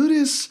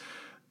Judas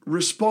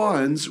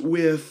responds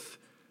with,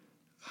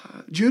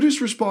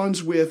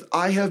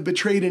 I have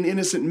betrayed an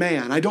innocent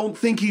man. I don't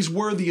think he's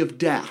worthy of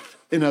death,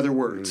 in other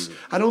words.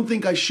 I don't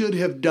think I should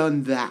have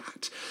done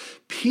that.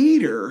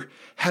 Peter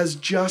has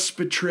just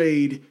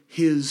betrayed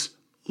his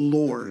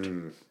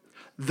Lord.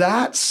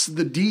 That's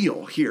the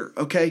deal here,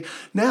 okay?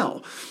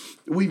 Now,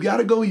 we've got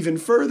to go even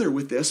further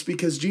with this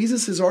because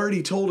Jesus has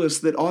already told us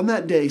that on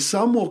that day,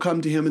 some will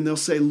come to him and they'll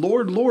say,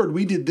 Lord, Lord,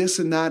 we did this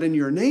and that in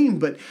your name,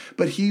 but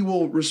he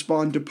will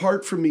respond,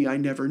 depart from me, I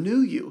never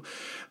knew you.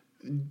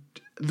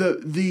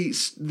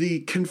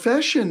 The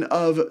confession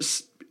of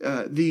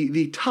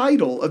the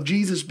title of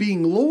Jesus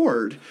being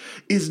Lord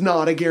is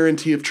not a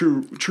guarantee of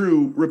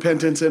true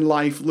repentance and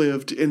life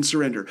lived in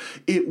surrender.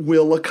 It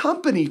will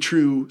accompany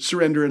true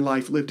surrender and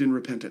life lived in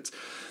repentance.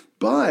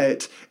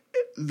 But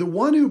the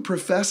one who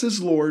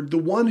professes Lord, the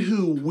one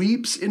who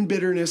weeps in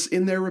bitterness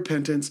in their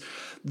repentance,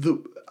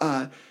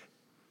 that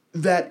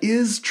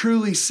is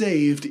truly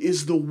saved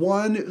is the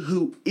one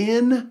who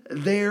in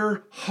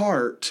their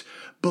heart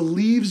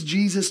believes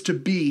Jesus to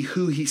be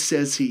who he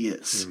says he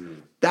is.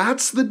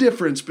 That's the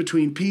difference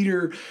between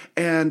Peter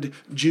and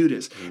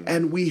Judas.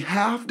 And we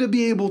have to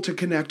be able to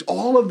connect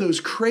all of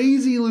those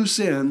crazy loose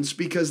ends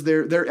because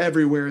they're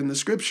everywhere in the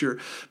Scripture.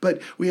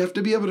 But we have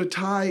to be able to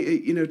tie,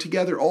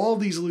 together all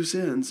these loose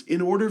ends in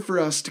order for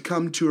us to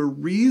come to a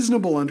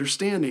reasonable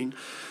understanding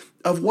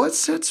of what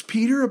sets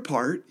Peter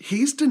apart.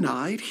 He's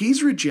denied,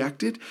 he's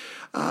rejected,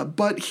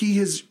 but he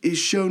is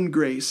shown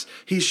grace.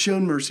 He's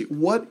shown mercy.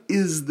 What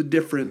is the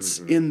difference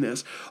in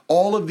this?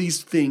 All of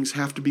these things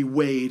have to be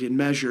weighed and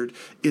measured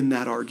in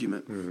that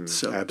argument.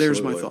 So Absolutely.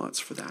 There's my thoughts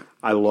for that.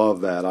 I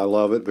love that. I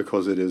love it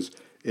because it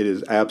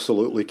is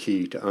absolutely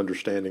key to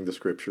understanding the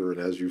Scripture. And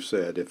as you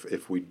said,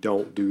 if we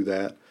don't do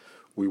that,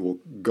 we will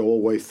go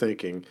away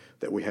thinking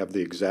that we have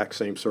the exact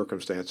same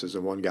circumstances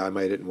and one guy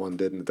made it and one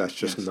didn't. That's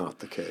just not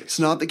the case. It's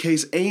not the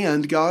case,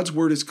 and God's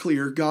word is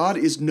clear. God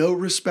is no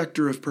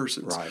respecter of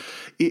persons. Right.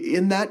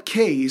 In that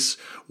case,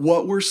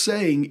 what we're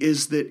saying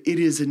is that it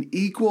is an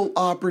equal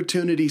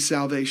opportunity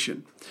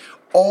salvation.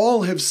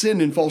 All have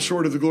sinned and fall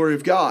short of the glory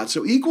of God.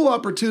 So equal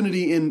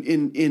opportunity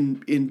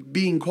in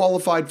being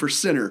qualified for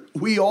sinner.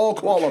 We all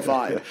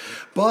qualify.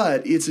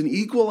 But it's an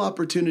equal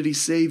opportunity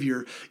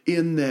Savior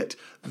in that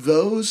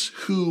those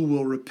who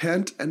will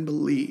repent and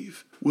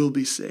believe will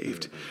be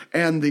saved.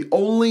 And the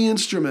only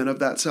instrument of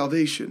that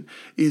salvation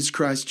is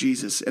Christ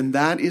Jesus. And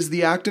that is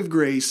the act of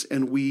grace,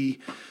 and we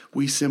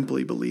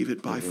simply believe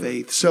it by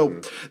faith.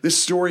 So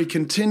this story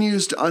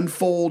continues to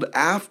unfold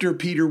after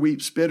Peter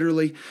weeps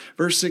bitterly.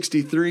 Verse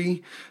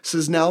 63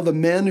 says, now the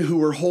men who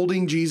were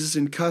holding Jesus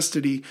in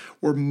custody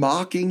were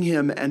mocking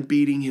him and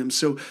beating him.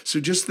 So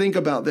just think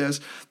about this.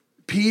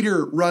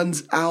 Peter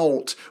runs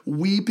out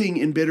weeping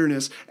in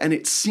bitterness, and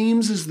it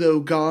seems as though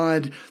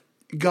God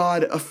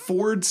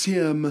affords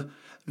him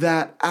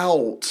that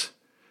out.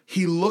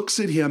 He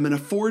looks at him and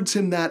affords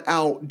him that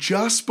out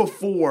just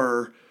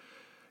before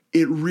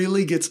it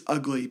really gets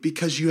ugly,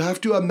 because you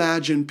have to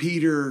imagine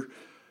Peter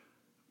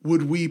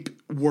would weep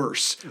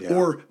worse. Yeah.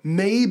 Or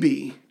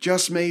maybe,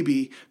 just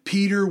maybe,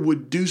 Peter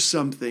would do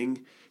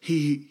something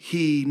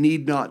he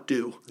need not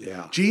do.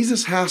 Yeah.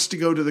 Jesus has to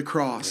go to the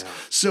cross. Yeah.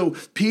 So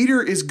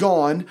Peter is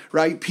gone,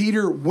 right?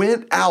 Peter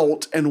went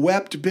out and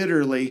wept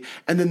bitterly.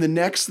 And then the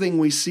next thing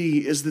we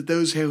see is that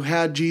those who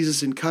had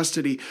Jesus in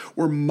custody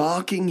were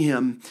mocking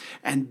him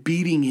and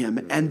beating him.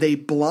 Mm-hmm. And they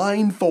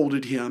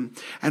blindfolded him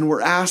and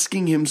were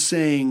asking him,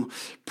 saying,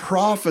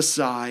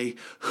 prophesy,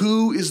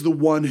 who is the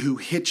one who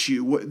hit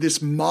you?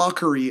 This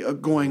mockery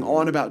going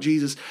on about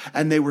Jesus.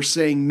 And they were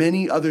saying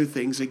many other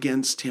things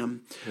against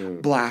him,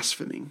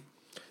 blaspheming.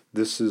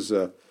 This is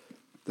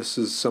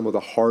some of the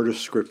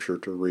hardest Scripture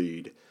to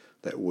read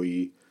that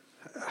we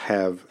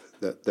have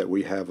that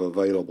we have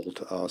available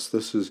to us.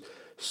 This is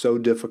so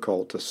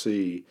difficult to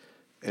see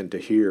and to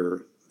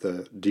hear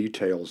the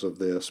details of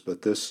this,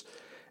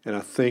 and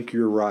I think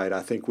you're right.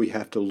 I think we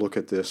have to look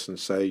at this and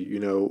say,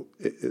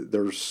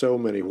 there's so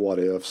many what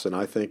ifs, and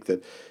I think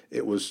that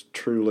it was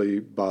truly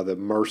by the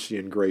mercy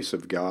and grace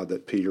of God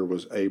that Peter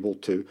was able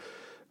to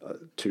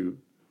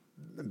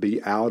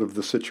be out of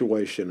the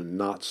situation and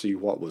not see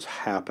what was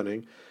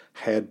happening.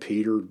 Had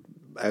Peter,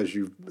 as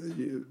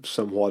you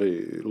somewhat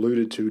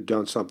alluded to,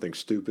 done something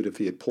stupid, if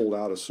he had pulled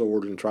out a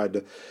sword and tried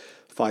to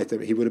fight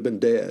them, he would have been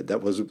dead.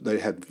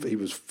 He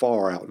was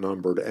far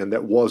outnumbered, and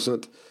that was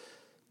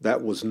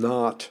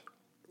not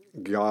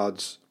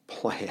God's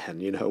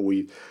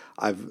plan.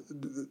 I've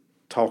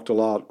talked a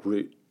lot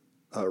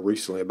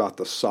recently about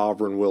the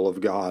sovereign will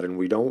of God, and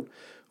we don't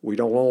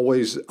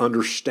always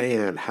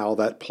understand how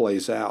that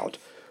plays out.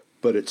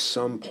 But at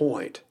some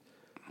point,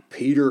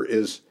 Peter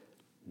is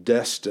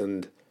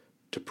destined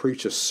to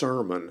preach a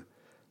sermon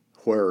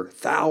where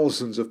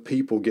thousands of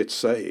people get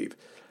saved,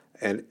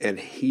 and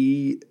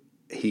he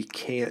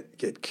can't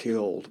get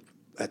killed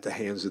at the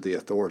hands of the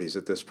authorities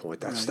at this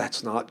point.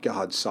 That's not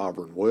God's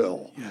sovereign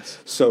will. Yes.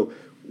 So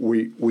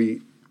we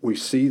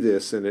see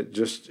this, and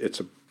it's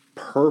a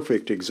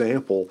perfect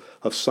example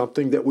of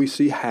something that we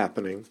see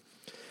happening.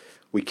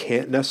 We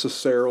can't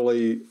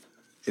necessarily,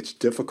 it's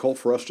difficult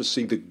for us to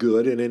see the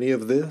good in any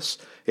of this.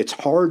 It's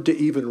hard to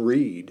even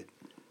read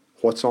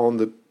what's on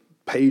the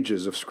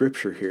pages of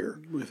Scripture here.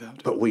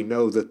 But we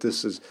know that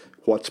this is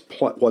what's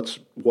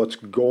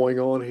going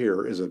on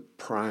here is a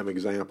prime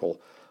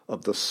example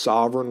of the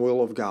sovereign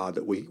will of God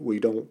that we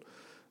don't,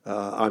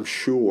 I'm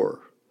sure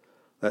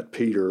that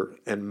Peter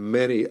and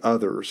many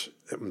others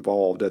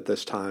involved at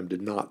this time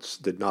did not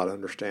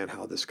understand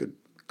how this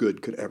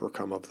good could ever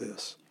come of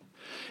this.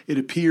 It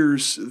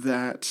appears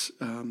that,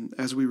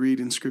 as we read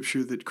in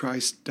Scripture, that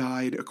Christ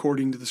died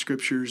according to the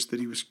Scriptures, that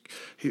he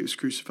was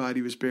crucified,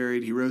 he was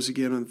buried, he rose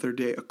again on the third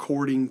day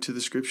according to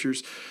the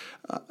Scriptures.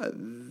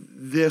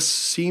 This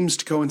seems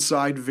to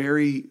coincide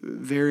very,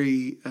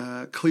 very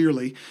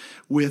clearly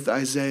with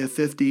Isaiah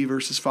 50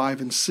 verses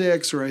 5 and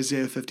 6, or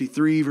Isaiah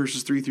 53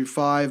 verses 3 through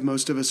 5.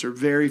 Most of us are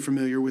very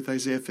familiar with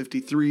Isaiah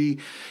 53.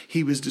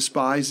 He was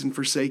despised and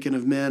forsaken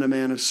of men, a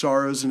man of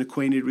sorrows and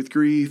acquainted with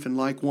grief, and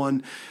like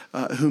one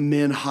whom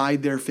men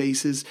hide their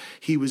faces,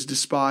 he was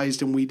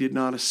despised and we did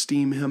not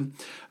esteem him.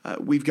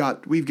 We've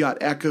got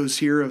echoes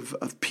here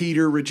of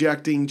Peter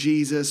rejecting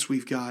Jesus.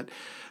 We've got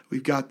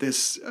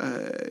this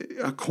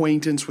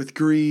acquaintance with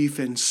grief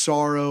and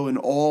sorrow and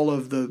all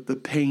of the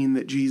pain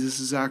that Jesus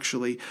is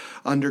actually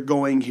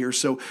undergoing here.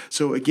 So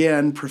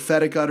again,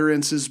 prophetic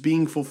utterances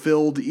being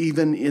fulfilled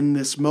even in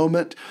this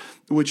moment,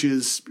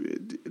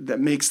 that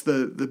makes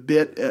the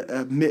bit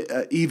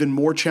even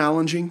more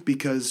challenging,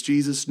 because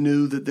Jesus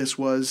knew that this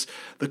was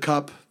the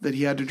cup that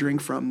he had to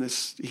drink from.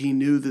 He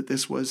knew that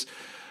this was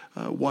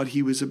what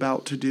he was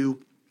about to do.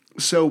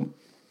 So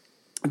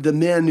the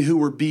men who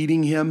were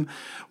beating him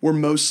were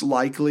most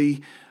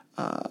likely,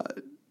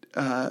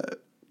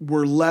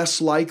 were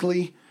less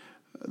likely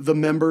the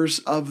members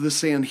of the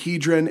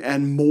Sanhedrin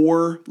and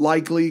more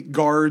likely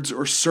guards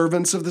or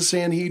servants of the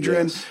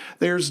Sanhedrin. Yes.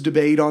 There's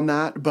debate on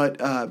that, but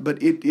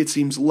it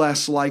seems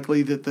less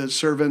likely that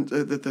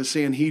the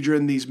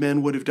Sanhedrin, these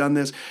men, would have done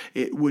this.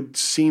 It would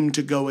seem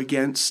to go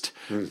against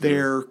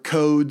their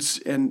codes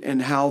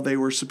and how they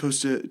were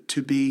supposed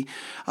to be.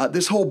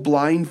 This whole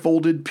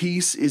blindfolded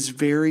piece is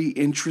very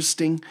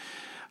interesting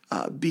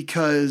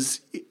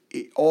because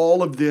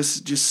all of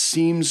this just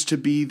seems to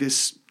be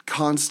this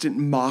constant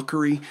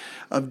mockery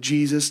of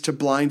Jesus to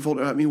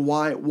blindfold. I mean,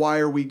 why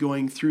are we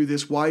going through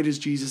this? Why does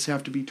Jesus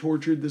have to be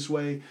tortured this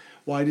way?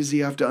 Why does he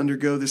have to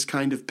undergo this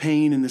kind of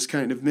pain and this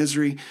kind of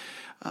misery?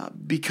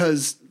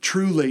 Because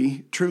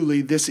truly,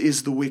 this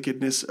is the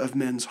wickedness of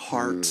men's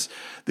hearts.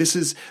 This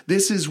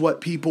is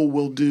what people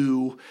will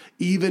do,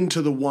 even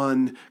to the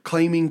one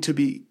claiming to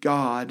be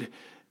God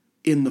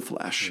in the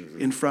flesh,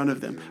 in front of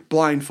them.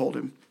 Blindfold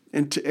him.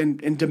 And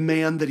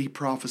demand that he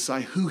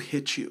prophesy. Who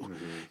hit you?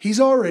 He's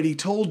already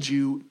told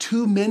you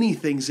too many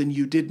things and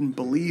you didn't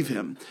believe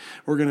him.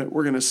 We're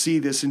gonna see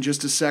this in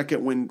just a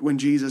second when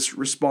Jesus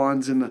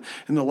responds in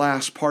the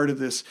last part of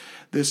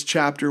this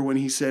chapter, when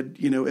he said,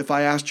 if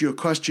I asked you a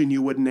question,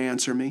 you wouldn't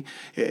answer me.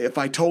 If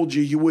I told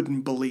you, you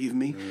wouldn't believe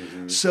me.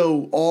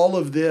 So all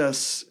of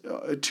this,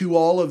 to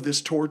all of this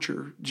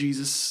torture,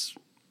 Jesus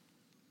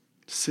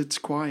sits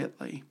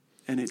quietly,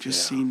 and it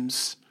just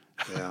seems.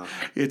 Yeah,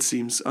 it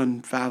seems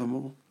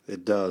unfathomable.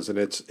 It does, and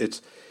it's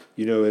it's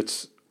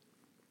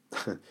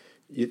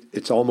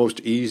almost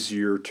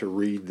easier to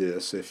read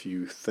this if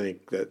you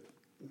think that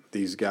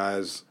these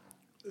guys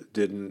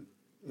didn't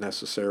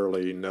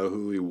necessarily know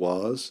who he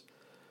was,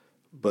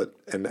 but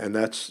and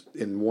that's,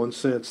 in one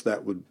sense,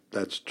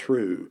 that's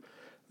true.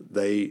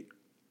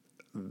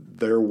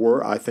 There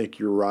were, I think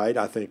you're right.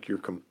 I think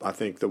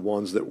the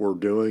ones that were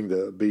doing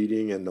the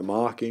beating and the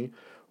mocking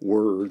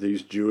were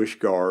these Jewish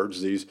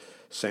guards, these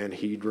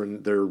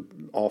Sanhedrin, they're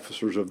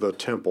officers of the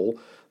temple,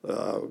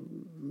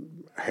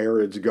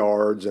 Herod's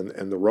guards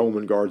and the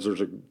Roman guards.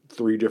 There's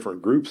three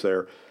different groups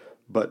there.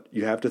 But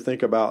you have to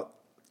think about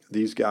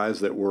these guys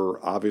that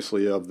were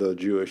obviously of the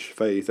Jewish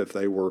faith. If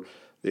they were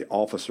the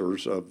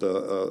officers of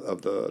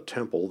the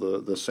temple,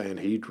 the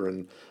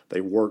Sanhedrin,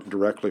 they worked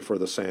directly for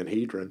the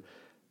Sanhedrin.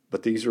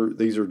 But these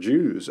are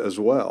Jews as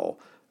well,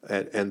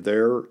 and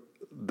they're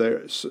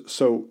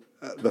so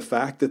the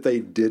fact that they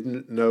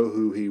didn't know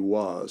who he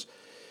was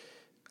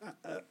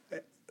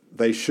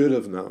they should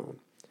have known.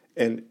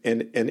 And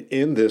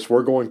in this,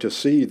 we're going to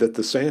see that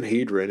the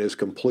Sanhedrin is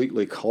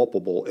completely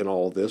culpable in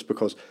all of this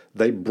because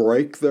they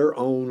break their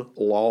own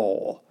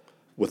law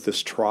with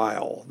this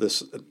trial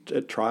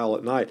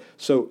at night.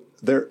 So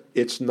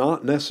it's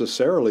not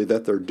necessarily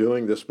that they're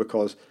doing this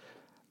because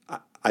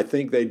I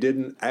think they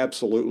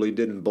absolutely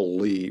didn't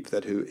believe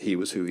that he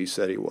was who he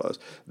said he was.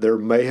 There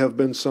may have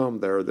been some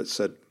there that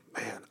said,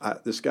 man,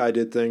 this guy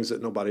did things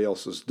that nobody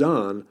else has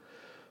done,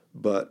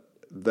 but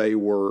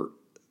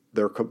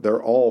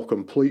they're all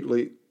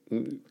completely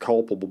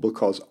culpable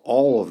because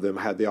all of them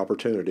had the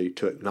opportunity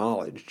to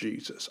acknowledge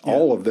Jesus. Yeah.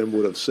 All of them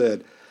would have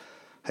said,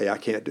 hey, I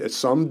can't do it.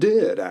 Some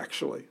did,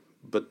 actually,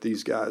 but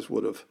these guys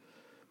would have,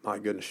 my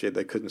goodness,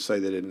 they couldn't say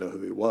they didn't know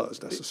who he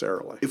was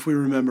necessarily. If we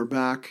remember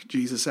back,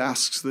 Jesus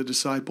asks the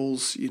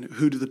disciples,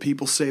 who do the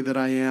people say that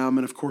I am?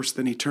 And of course,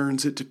 then he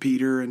turns it to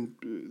Peter and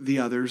the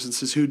others and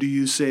says, who do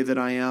you say that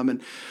I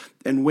am?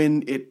 And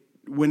when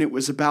it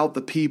was about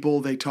the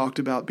people, they talked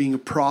about being a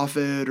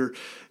prophet or,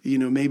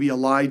 maybe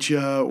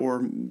Elijah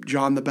or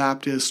John the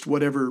Baptist,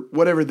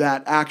 whatever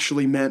that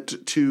actually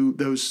meant to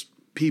those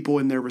people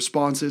in their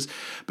responses.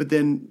 But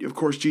then, of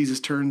course, Jesus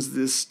turns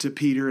this to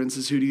Peter and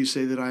says, who do you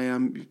say that I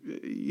am?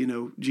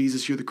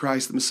 Jesus, you're the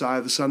Christ, the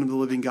Messiah, the Son of the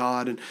living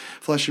God. And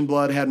flesh and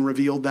blood hadn't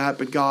revealed that,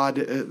 but God,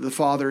 the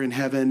Father in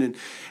heaven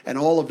and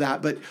all of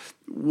that. But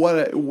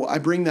what I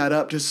bring that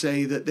up to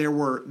say that there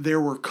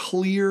were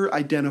clear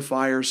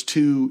identifiers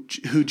to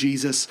who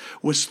Jesus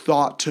was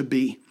thought to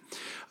be.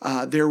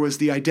 There was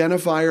the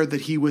identifier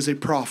that he was a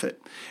prophet,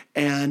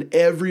 and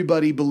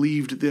everybody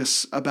believed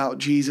this about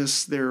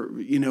Jesus.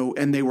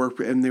 And they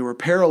were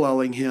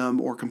paralleling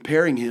him or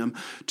comparing him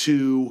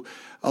to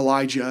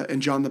Elijah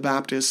and John the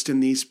Baptist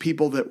and these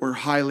people that were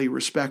highly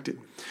respected.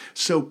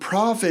 So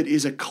prophet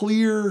is a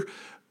clear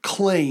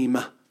claim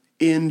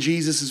in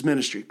Jesus'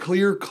 ministry,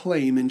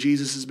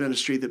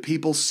 that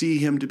people see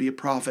him to be a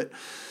prophet.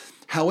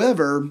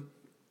 However,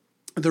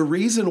 the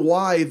reason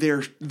why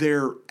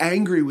they're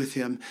angry with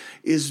him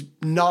is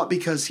not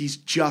because he's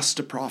just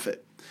a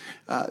prophet.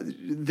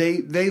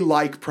 They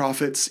like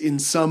prophets in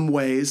some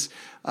ways,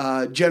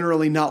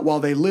 generally not while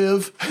they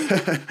live,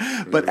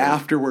 but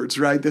afterwards,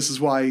 right? This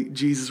is why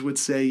Jesus would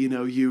say,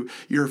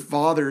 your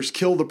fathers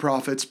kill the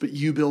prophets, but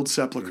you build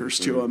sepulchers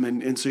to them,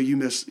 and so you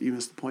miss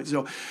the point.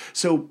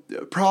 So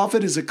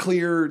prophet is a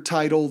clear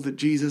title that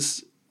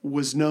Jesus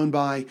was known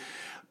by,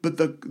 but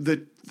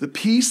the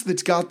piece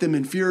that's got them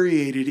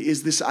infuriated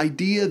is this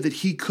idea that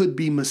he could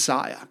be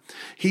Messiah.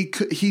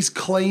 He's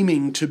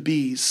claiming to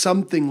be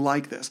something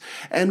like this.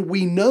 And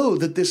we know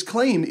that this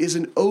claim is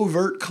an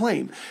overt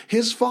claim.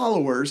 His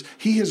followers,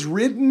 he has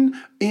ridden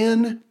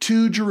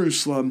into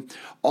Jerusalem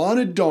on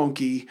a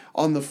donkey,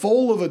 on the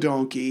foal of a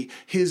donkey.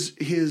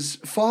 His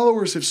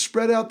followers have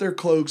spread out their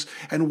cloaks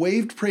and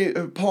waved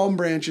palm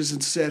branches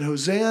and said,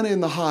 Hosanna in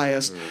the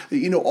highest.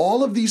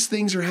 All of these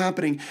things are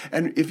happening.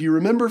 And if you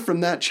remember from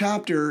that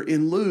chapter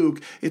in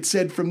Luke, it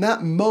said from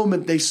that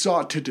moment they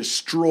sought to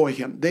destroy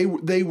him.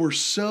 They were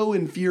so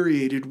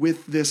infuriated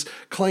with this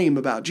claim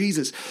about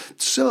Jesus.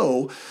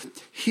 So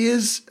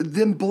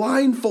them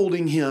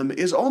blindfolding him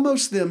is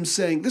almost them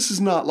saying, this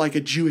is not like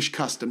a Jewish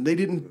custom. They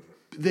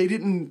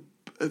didn't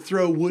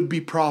throw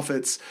would-be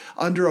prophets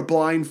under a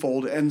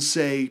blindfold and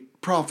say,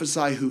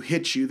 prophesy who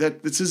hit you.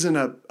 This isn't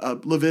a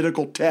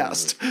Levitical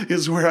test,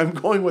 is where I'm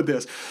going with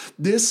this.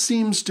 This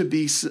seems to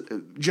be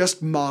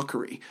just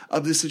mockery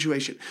of the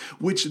situation,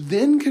 which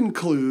then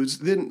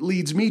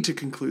leads me to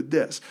conclude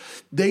this.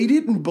 They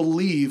didn't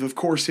believe, of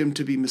course, him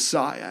to be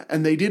Messiah,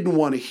 and they didn't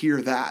want to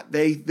hear that.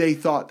 They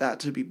thought that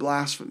to be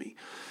blasphemy.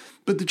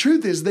 But the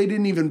truth is, they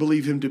didn't even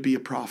believe him to be a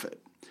prophet.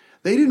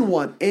 They didn't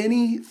want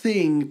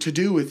anything to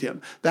do with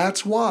him.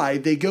 That's why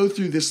they go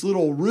through this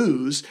little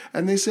ruse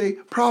and they say,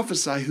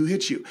 prophesy who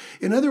hit you.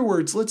 In other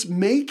words, let's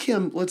make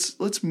him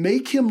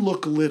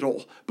look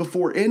little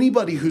before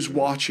anybody who's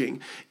watching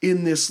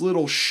in this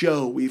little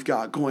show we've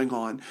got going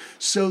on,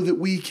 so that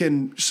we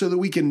can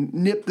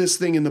nip this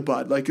thing in the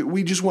bud. Like,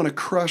 we just want to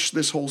crush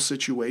this whole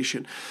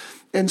situation.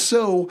 And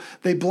so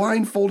they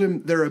blindfold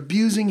him. They're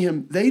abusing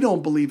him. They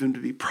don't believe him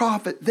to be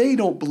prophet. They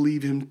don't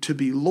believe him to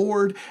be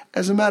Lord.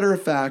 As a matter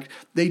of fact,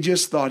 they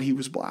just thought he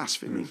was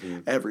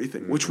blaspheming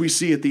everything, which we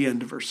see at the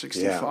end of verse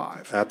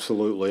 65. Yeah,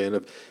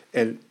 absolutely.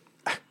 And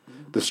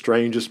the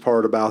strangest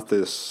part about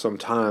this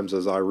sometimes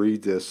as I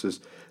read this is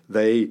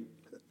they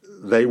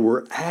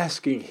were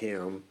asking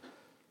him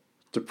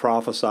to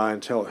prophesy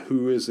and tell,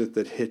 who is it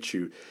that hit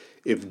you?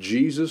 If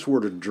Jesus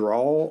were to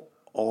draw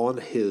on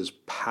his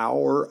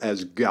power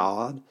as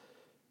God,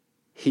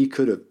 he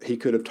could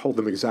have told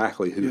them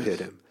exactly who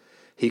hit him.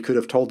 He could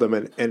have told them,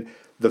 and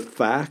the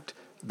fact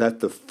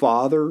that the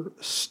Father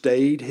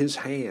stayed his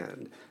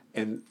hand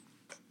and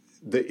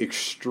the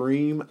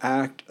extreme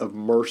act of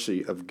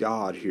mercy of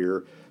God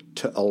here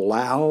to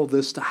allow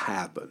this to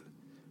happen.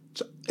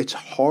 It's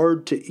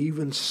hard to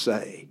even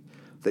say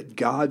that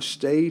God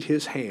stayed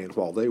his hand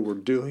while they were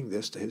doing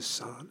this to his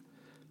son.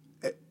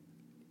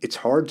 It's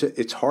hard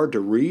to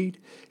read.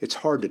 It's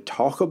hard to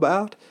talk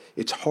about.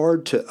 It's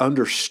hard to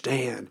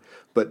understand.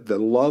 But the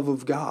love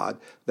of God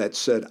that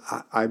said,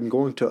 I'm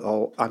going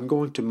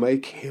to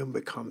make him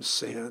become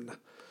sin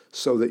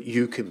so that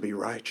you can be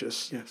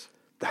righteous. Yes.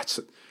 That's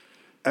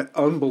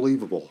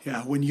unbelievable.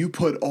 Yeah, when you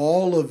put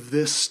all of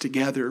this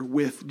together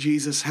with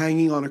Jesus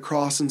hanging on a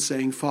cross and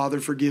saying,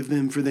 Father, forgive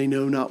them, for they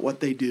know not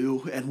what they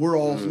do, and we're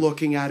all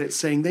looking at it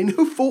saying they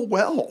know full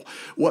well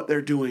what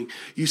they're doing.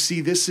 You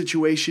see this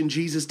situation,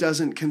 Jesus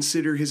doesn't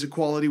consider his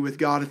equality with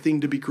God a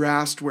thing to be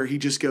grasped, where he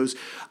just goes,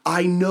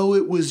 I know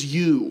it was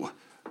you,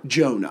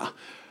 Jonah.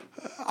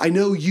 I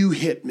know you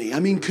hit me.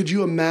 I mean, could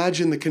you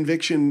imagine the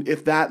conviction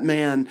if that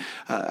man,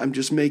 I'm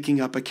just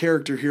making up a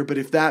character here, but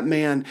if that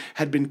man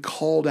had been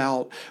called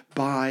out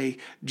by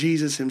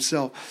Jesus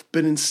himself,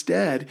 but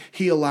instead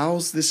he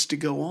allows this to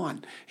go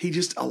on. He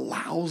just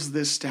allows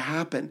this to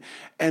happen.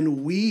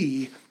 And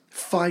we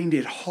find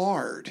it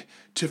hard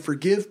to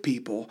forgive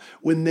people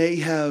when they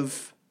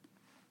have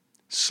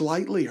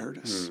slightly hurt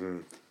us. Mm-hmm.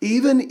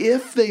 Even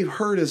if they've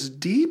hurt us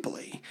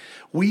deeply,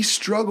 we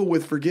struggle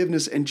with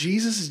forgiveness, and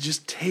Jesus is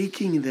just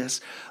taking this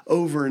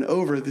over and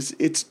over.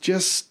 It's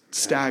just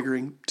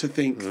staggering to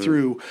think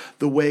through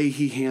the way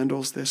he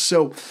handles this.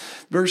 So,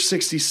 verse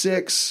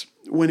 66,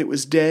 when it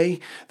was day,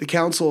 the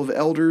council of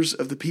elders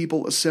of the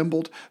people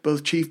assembled,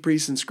 both chief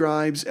priests and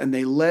scribes, and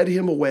they led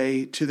him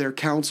away to their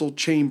council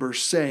chamber,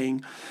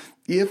 saying,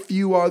 If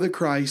you are the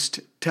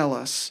Christ, tell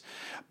us.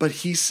 But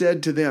he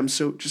said to them,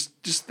 so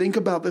just think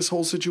about this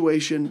whole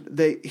situation.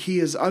 He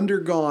has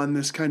undergone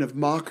this kind of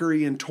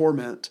mockery and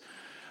torment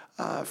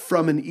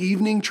from an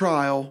evening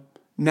trial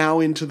now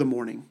into the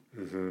morning.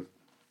 Mm-hmm.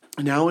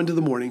 Now into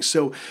the morning.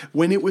 So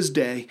when it was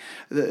day,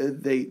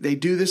 they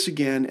do this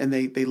again, and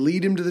they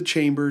lead him to the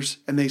chambers,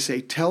 and they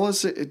say, tell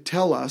us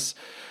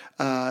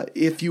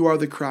if you are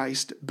the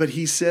Christ. But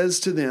he says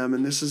to them,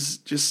 and this is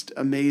just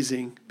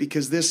amazing,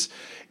 because this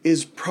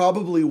is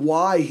probably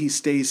why he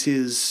stays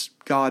his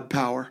God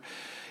power.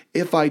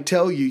 If I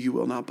tell you, you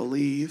will not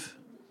believe.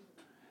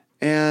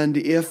 And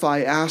if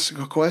I ask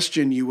a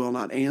question, you will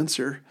not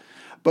answer.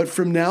 But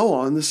from now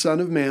on, the Son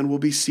of Man will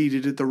be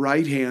seated at the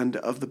right hand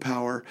of the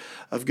power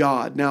of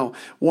God. Now,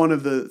 one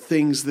of the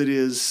things that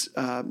is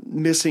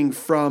missing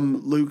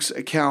from Luke's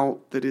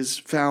account that is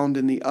found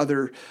in the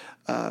other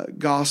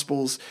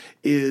Gospels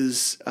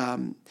is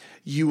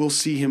you will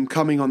see him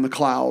coming on the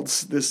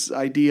clouds. This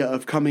idea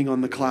of coming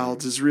on the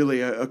clouds is really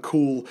a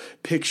cool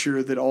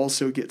picture that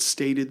also gets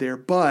stated there.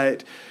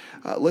 But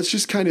let's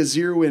just kind of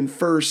zero in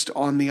first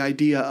on the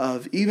idea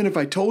of, even if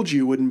I told you,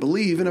 you wouldn't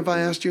believe, and if I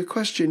asked you a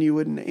question, you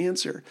wouldn't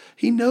answer.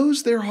 He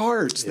knows their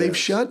hearts. Yes. They've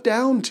shut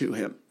down to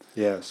him.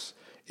 Yes,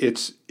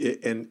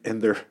 and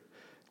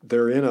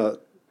they're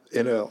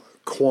in a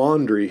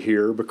quandary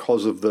here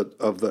because of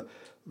the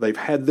they've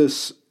had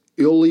this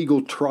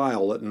illegal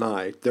trial at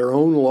night. Their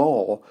own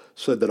law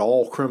said that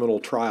all criminal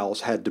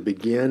trials had to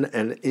begin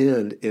and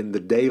end in the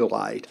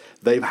daylight.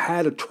 They've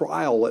had a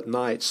trial at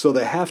night, so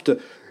they have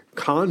to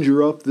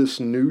conjure up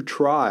this new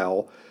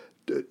trial.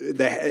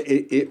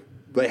 They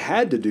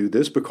had to do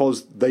this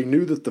because they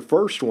knew that the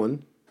first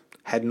one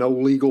had no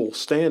legal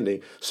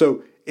standing.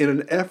 So in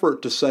an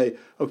effort to say,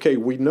 okay,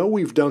 we know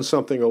we've done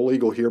something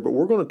illegal here, but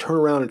we're going to turn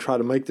around and try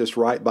to make this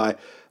right by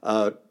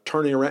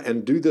turning around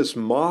and do this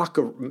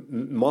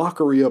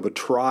mockery of a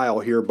trial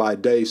here by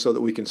day so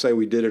that we can say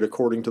we did it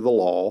according to the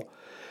law.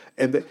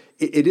 And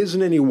it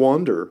isn't any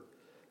wonder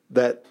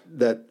that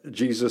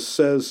Jesus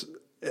says,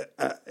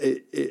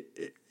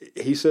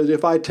 he says,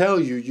 if I tell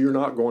you, you're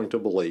not going to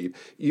believe.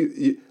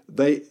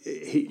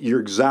 You're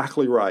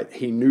exactly right.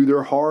 He knew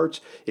their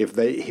hearts.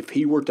 If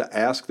he were to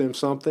ask them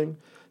something,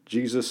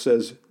 Jesus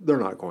says they're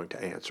not going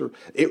to answer.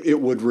 It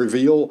would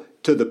reveal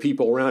to the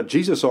people around.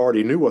 Jesus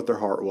already knew what their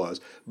heart was.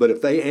 But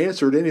if they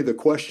answered any of the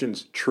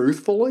questions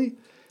truthfully,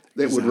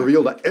 it would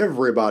reveal to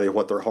everybody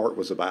what their heart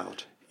was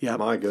about. Yeah,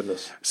 my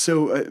goodness.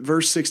 So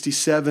verse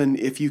 67,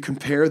 if you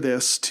compare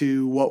this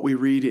to what we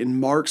read in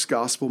Mark's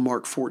Gospel,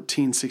 Mark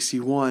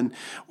 14:61,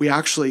 we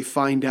actually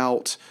find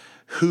out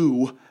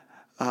who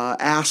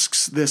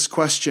asks this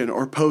question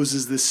or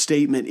poses this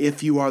statement,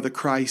 if you are the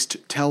Christ,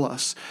 tell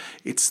us.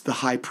 It's the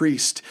high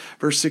priest.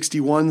 Verse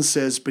 61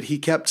 says, but he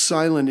kept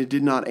silent and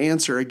did not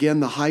answer.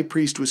 Again, the high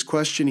priest was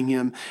questioning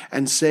him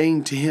and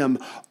saying to him,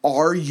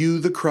 are you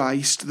the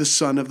Christ, the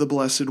Son of the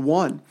Blessed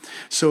One?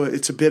 So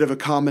it's a bit of a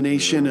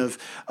combination of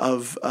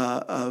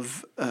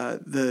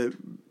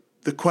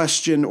the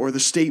question or the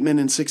statement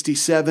in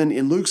 67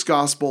 in Luke's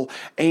gospel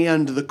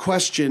and the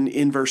question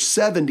in verse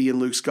 70 in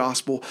Luke's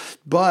gospel.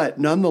 But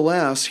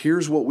nonetheless,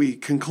 here's what we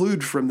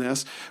conclude from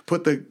this.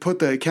 Put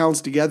the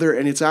accounts together,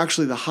 and it's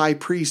actually the high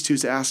priest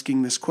who's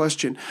asking this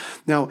question.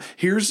 Now,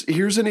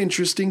 here's an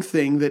interesting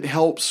thing that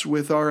helps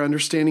with our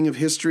understanding of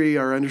history,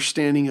 our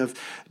understanding of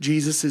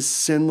Jesus'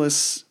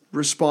 sinless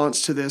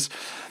response to this.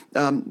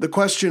 The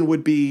question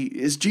would be,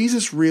 is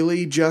Jesus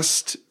really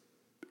just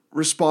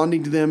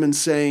responding to them and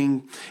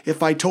saying,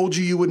 if I told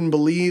you, you wouldn't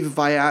believe, if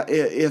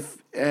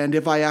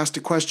I asked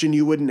a question,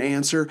 you wouldn't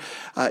answer?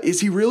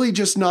 Is he really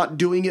just not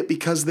doing it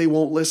because they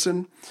won't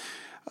listen?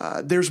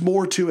 there's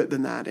more to it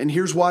than that. And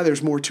here's why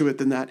there's more to it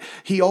than that.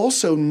 He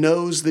also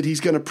knows that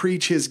he's going to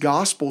preach his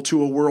gospel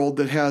to a world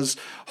that has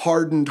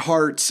hardened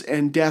hearts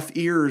and deaf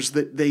ears,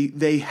 that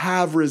they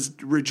have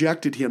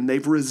rejected him.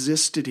 They've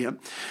resisted him.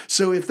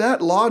 So if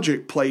that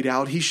logic played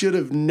out, he should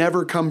have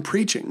never come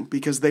preaching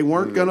because they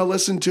weren't going to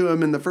listen to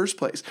him in the first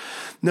place.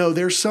 No,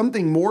 there's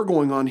something more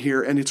going on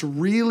here, and it's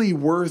really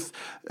worth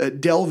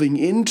delving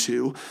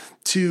into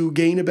to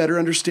gain a better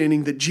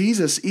understanding that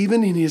Jesus,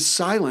 even in his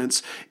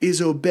silence,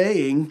 is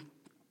obeying.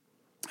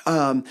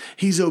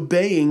 He's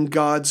obeying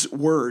God's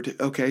word.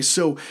 Okay,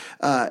 so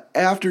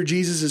after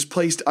Jesus is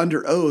placed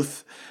under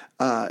oath,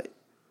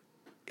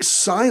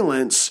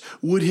 silence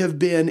would have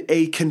been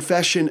a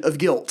confession of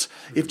guilt.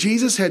 If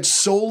Jesus had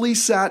solely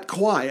sat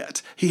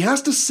quiet, he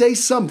has to say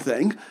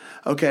something.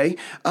 Okay,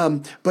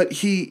 but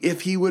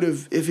if he would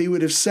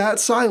have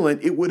sat silent,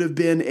 it would have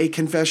been a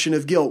confession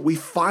of guilt. We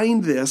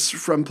find this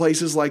from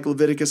places like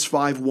Leviticus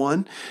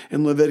 5:1.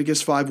 In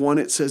Leviticus 5:1,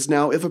 it says,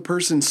 "Now if a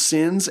person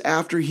sins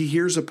after he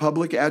hears a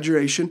public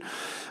adjuration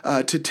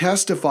to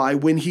testify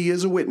when he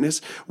is a witness,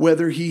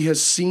 whether he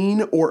has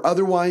seen or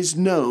otherwise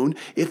known,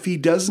 if he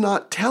does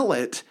not tell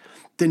it,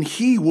 then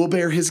he will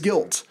bear his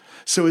guilt."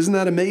 So isn't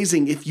that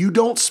amazing? If you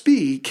don't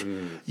speak,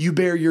 you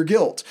bear your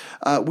guilt.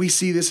 We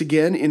see this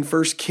again in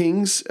 1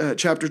 Kings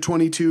chapter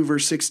 22,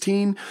 verse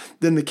 16.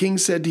 Then the king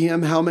said to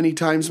him, "How many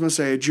times must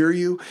I adjure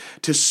you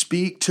to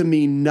speak to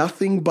me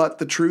nothing but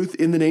the truth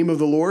in the name of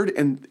the Lord?"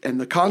 And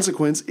the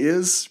consequence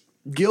is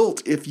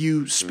guilt if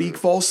you speak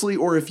falsely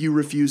or if you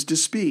refuse to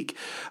speak.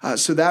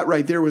 So that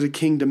right there was a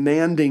king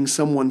demanding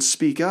someone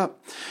speak up.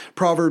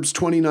 Proverbs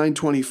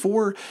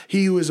 29:24,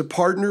 "He who is a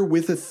partner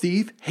with a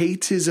thief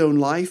hates his own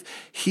life.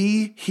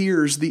 He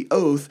hears the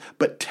oath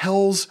but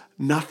tells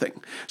nothing."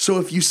 So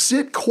if you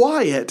sit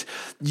quiet,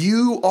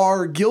 you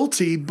are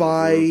guilty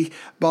by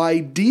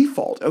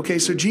default. Okay,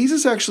 so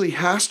Jesus actually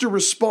has to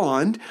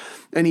respond,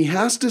 and he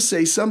has to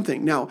say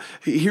something. Now,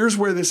 here's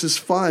where this is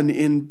fun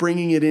in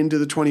bringing it into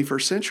the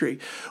 21st century.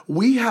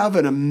 We have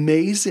an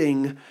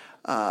amazing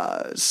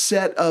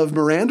set of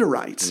Miranda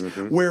rights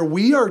where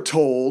we are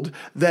told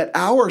that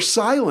our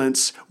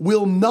silence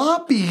will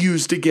not be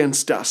used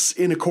against us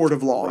in a court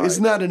of law. Right.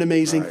 Isn't that an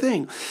amazing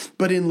thing?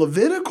 But in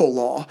Levitical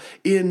law,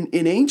 in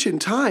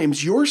ancient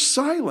times, your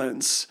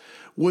silence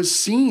was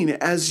seen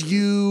as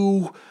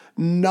you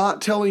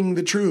not telling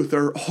the truth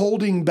or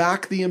holding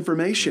back the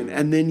information,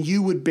 and then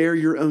you would bear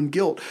your own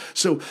guilt.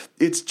 So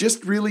it's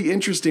just really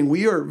interesting.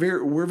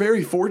 We're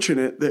very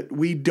fortunate that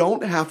we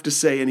don't have to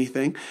say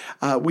anything.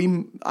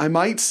 I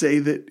might say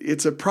that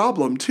it's a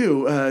problem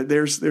too.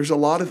 There's a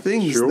lot of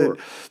things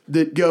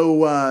that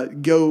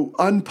go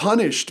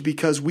unpunished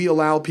because we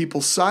allow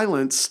people's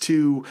silence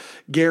to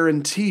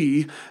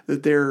guarantee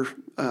that they're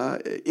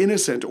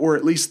innocent, or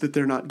at least that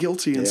they're not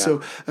guilty. And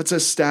so that's a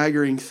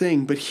staggering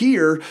thing. But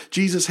here,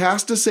 Jesus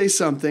has to say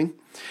something.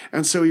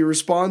 And so he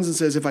responds and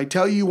says, "If I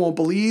tell you, you won't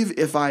believe.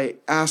 If I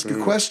ask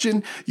a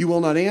question, you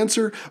will not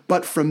answer.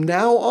 But from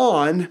now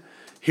on,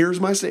 here's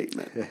my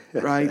statement,"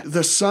 right?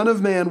 "The Son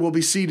of Man will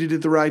be seated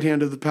at the right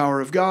hand of the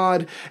power of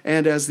God,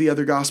 and as the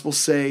other Gospels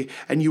say,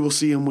 and you will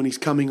see him when he's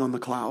coming on the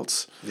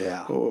clouds."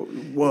 Yeah. Oh,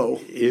 whoa.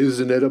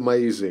 Isn't it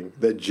amazing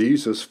that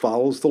Jesus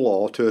follows the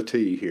law to a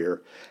T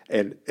here,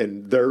 and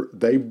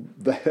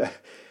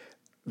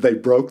they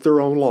broke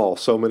their own law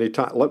so many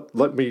times.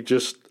 Let me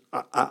just,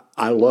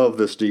 I love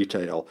this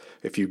detail.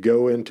 If you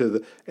go into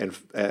the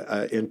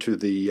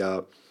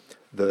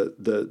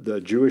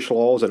Jewish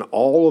laws and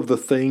all of the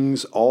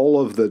things,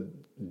 all of the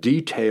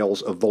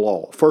details of the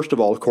law. First of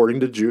all, according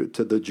to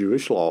the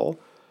Jewish law,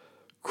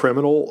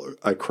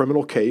 a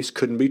criminal case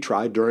couldn't be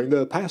tried during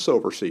the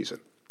Passover season.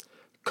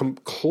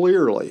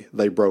 Clearly,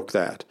 they broke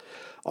that.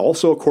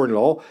 Also, according to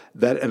law,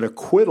 that an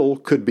acquittal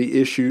could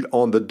be issued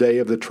on the day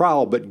of the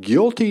trial, but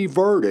guilty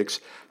verdicts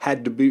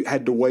had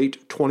to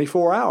wait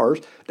 24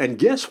 hours. And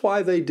guess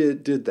why they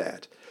did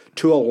that?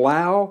 To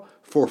allow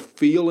for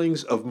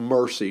feelings of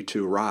mercy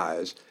to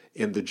rise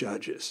in the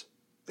judges.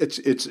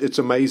 It's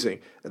amazing.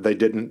 They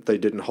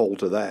didn't hold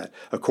to that.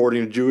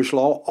 According to Jewish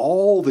law,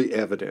 all the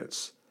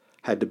evidence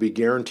had to be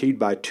guaranteed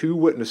by two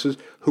witnesses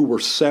who were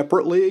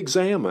separately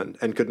examined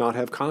and could not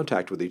have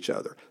contact with each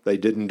other. They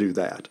didn't do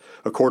that.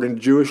 According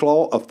to Jewish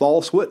law, a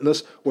false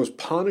witness was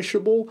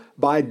punishable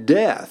by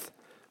death.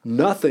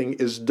 Nothing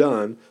is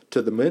done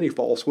to the many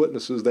false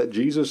witnesses that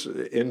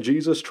in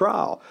Jesus'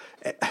 trial.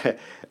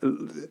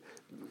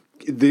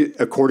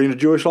 According to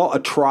Jewish law, a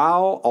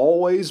trial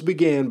always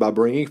began by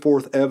bringing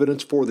forth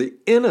evidence for the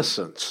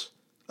innocence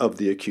of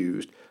the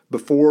accused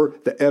before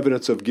the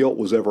evidence of guilt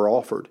was ever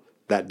offered.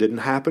 That didn't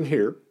happen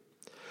here.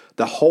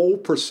 The whole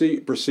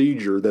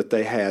procedure that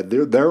they had,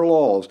 their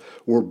laws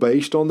were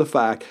based on the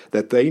fact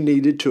that they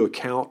needed to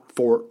account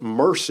for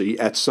mercy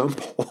at some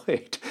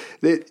point.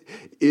 It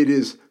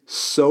is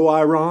so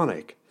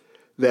ironic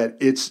that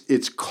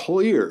it's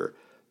clear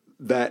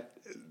that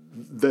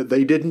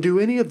they didn't do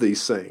any of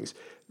these things.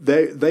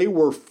 They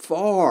were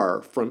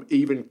far from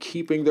even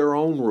keeping their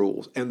own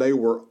rules, and they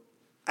were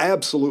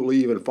absolutely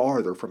even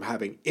farther from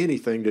having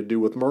anything to do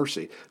with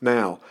mercy.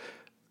 Now,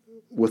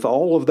 with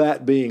all of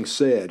that being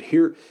said,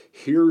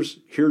 here's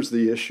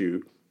the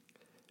issue.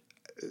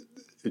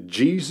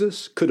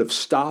 Jesus could have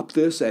stopped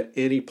this at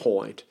any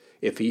point.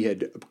 If he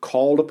had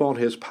called upon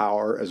his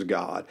power as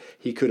God,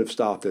 he could have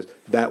stopped this.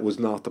 That was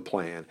not the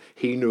plan.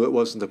 He knew it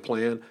wasn't the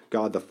plan.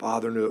 God the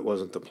Father knew it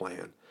wasn't the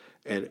plan.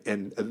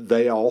 And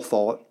they all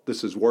thought,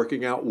 this is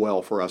working out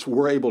well for us.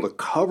 We're able to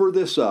cover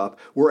this up.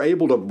 We're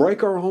able to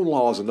break our own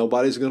laws and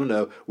nobody's going to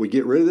know. We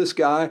get rid of this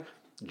guy,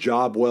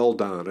 job well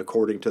done,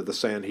 according to the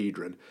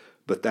Sanhedrin.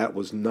 But that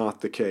was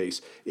not the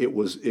case.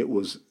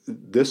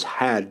 This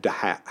had to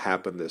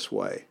happen this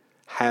way.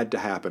 Had to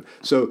happen.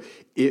 So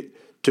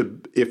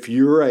if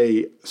you're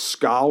a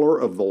scholar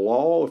of the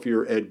law,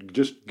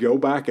 just go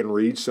back and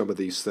read some of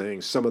these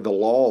things, some of the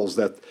laws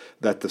that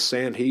the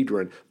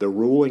Sanhedrin, the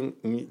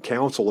ruling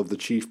council of the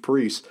chief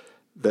priests,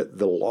 that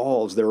the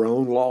laws, their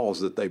own laws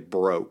that they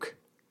broke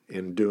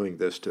in doing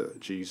this to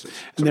Jesus.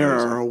 And there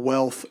are a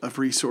wealth of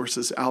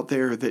resources out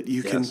there that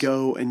you can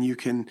go and you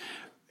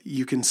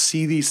can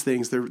see these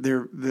things.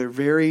 They're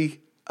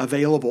very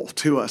available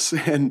to us,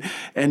 and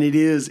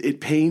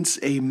it paints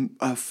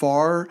a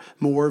far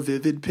more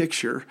vivid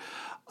picture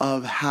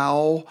of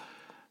how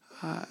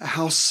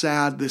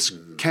sad this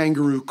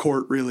kangaroo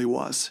court really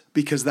was,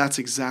 because that's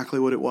exactly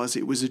what it was.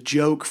 It was a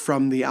joke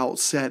from the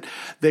outset.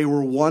 They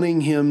were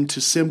wanting him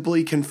to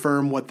simply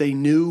confirm what they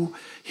knew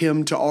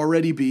him to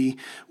already be,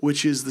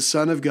 which is the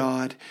Son of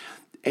God.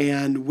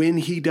 And when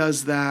he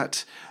does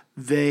that,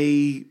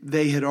 they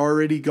had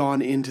already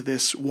gone into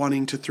this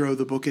wanting to throw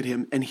the book at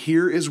him. And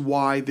here is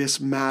why this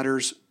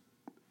matters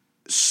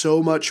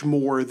so much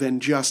more than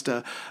just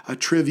a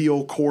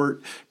trivial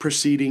court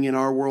proceeding in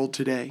our world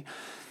today.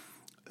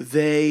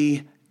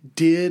 They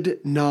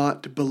did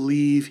not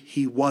believe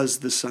he was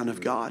the Son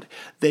of God.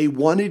 They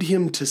wanted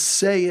him to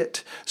say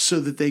it so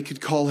that they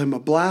could call him a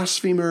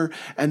blasphemer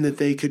and that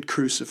they could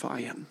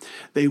crucify him.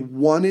 They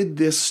wanted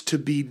this to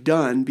be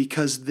done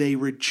because they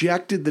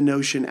rejected the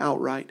notion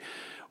outright.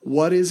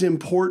 What is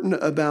important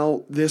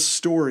about this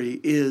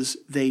story is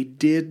they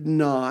did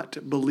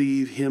not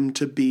believe him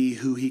to be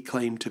who he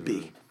claimed to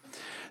be.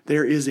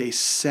 There is a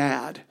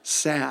sad,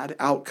 sad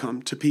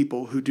outcome to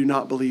people who do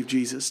not believe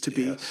Jesus to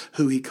be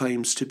who he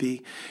claims to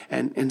be.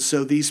 And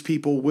so these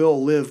people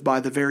will live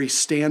by the very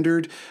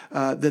standard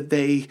that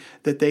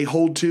they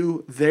hold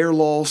to. Their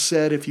law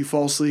said, if you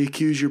falsely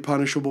accuse, you're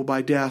punishable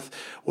by death.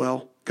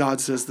 Well,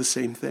 God says the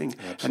same thing.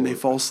 Absolutely. And they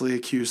falsely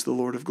accuse the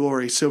Lord of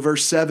glory. So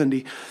verse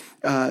 70,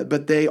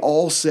 but they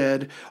all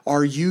said,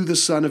 are you the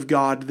Son of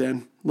God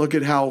then? Look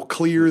at how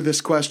clear this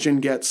question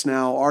gets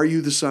now. Are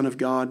you the Son of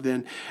God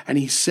then? And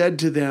he said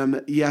to them,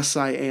 yes,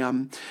 I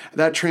am.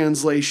 That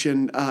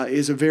translation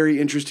is a very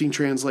interesting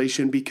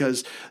translation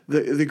because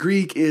the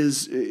Greek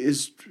is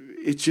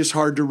it's just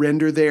hard to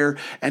render there,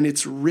 and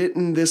it's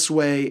written this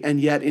way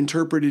and yet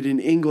interpreted in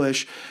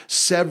English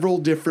several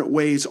different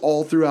ways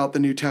all throughout the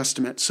New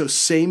Testament. So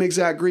same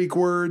exact Greek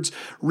words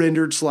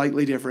rendered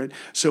slightly different.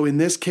 So in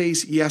this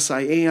case, yes,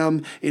 I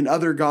am. In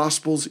other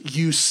Gospels,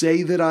 you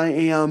say that I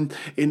am.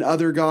 In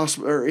other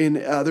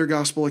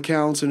gospel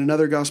accounts, in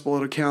another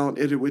gospel account,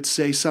 it would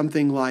say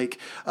something like,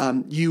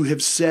 you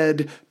have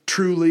said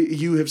truly,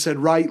 you have said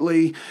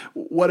rightly,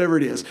 whatever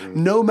it is.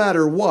 Mm-hmm. No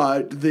matter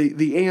what,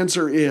 the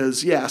answer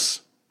is,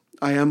 yes,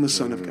 I am the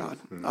Son of God.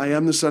 I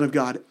am the Son of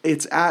God.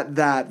 It's at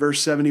that, verse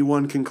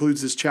 71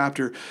 concludes this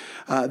chapter.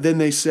 Then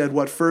they said,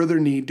 what further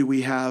need do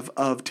we have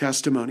of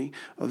testimony?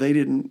 Well, they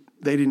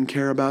didn't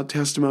care about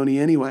testimony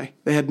anyway.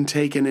 They hadn't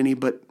taken any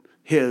but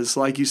his.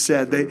 Like you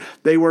said,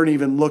 they weren't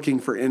even looking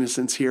for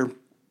innocence here.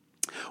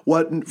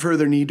 What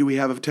further need do we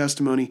have of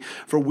testimony?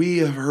 For we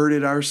have heard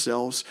it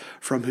ourselves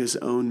from his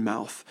own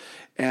mouth.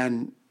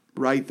 And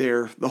right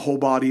there, the whole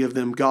body of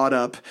them got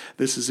up.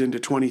 This is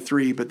into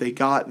 23, but they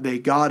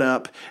got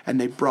up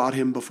and they brought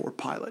him before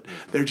Pilate.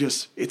 They're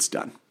just, it's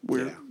done.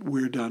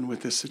 We're done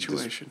with this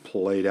situation. Just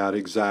played out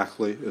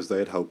exactly as they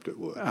had hoped it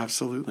would.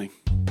 Absolutely.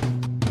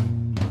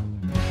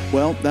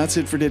 Well, that's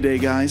it for today,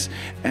 guys.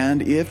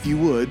 And if you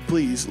would,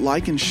 please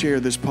like and share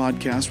this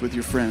podcast with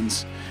your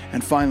friends.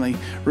 And finally,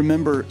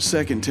 remember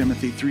 2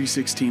 Timothy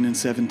 3:16 and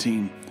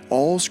 17.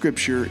 All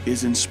Scripture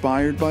is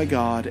inspired by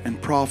God and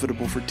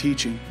profitable for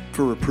teaching,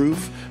 for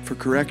reproof, for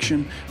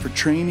correction, for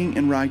training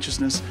in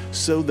righteousness,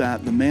 so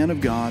that the man of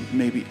God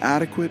may be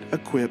adequate,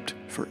 equipped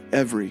for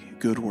every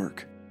good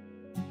work.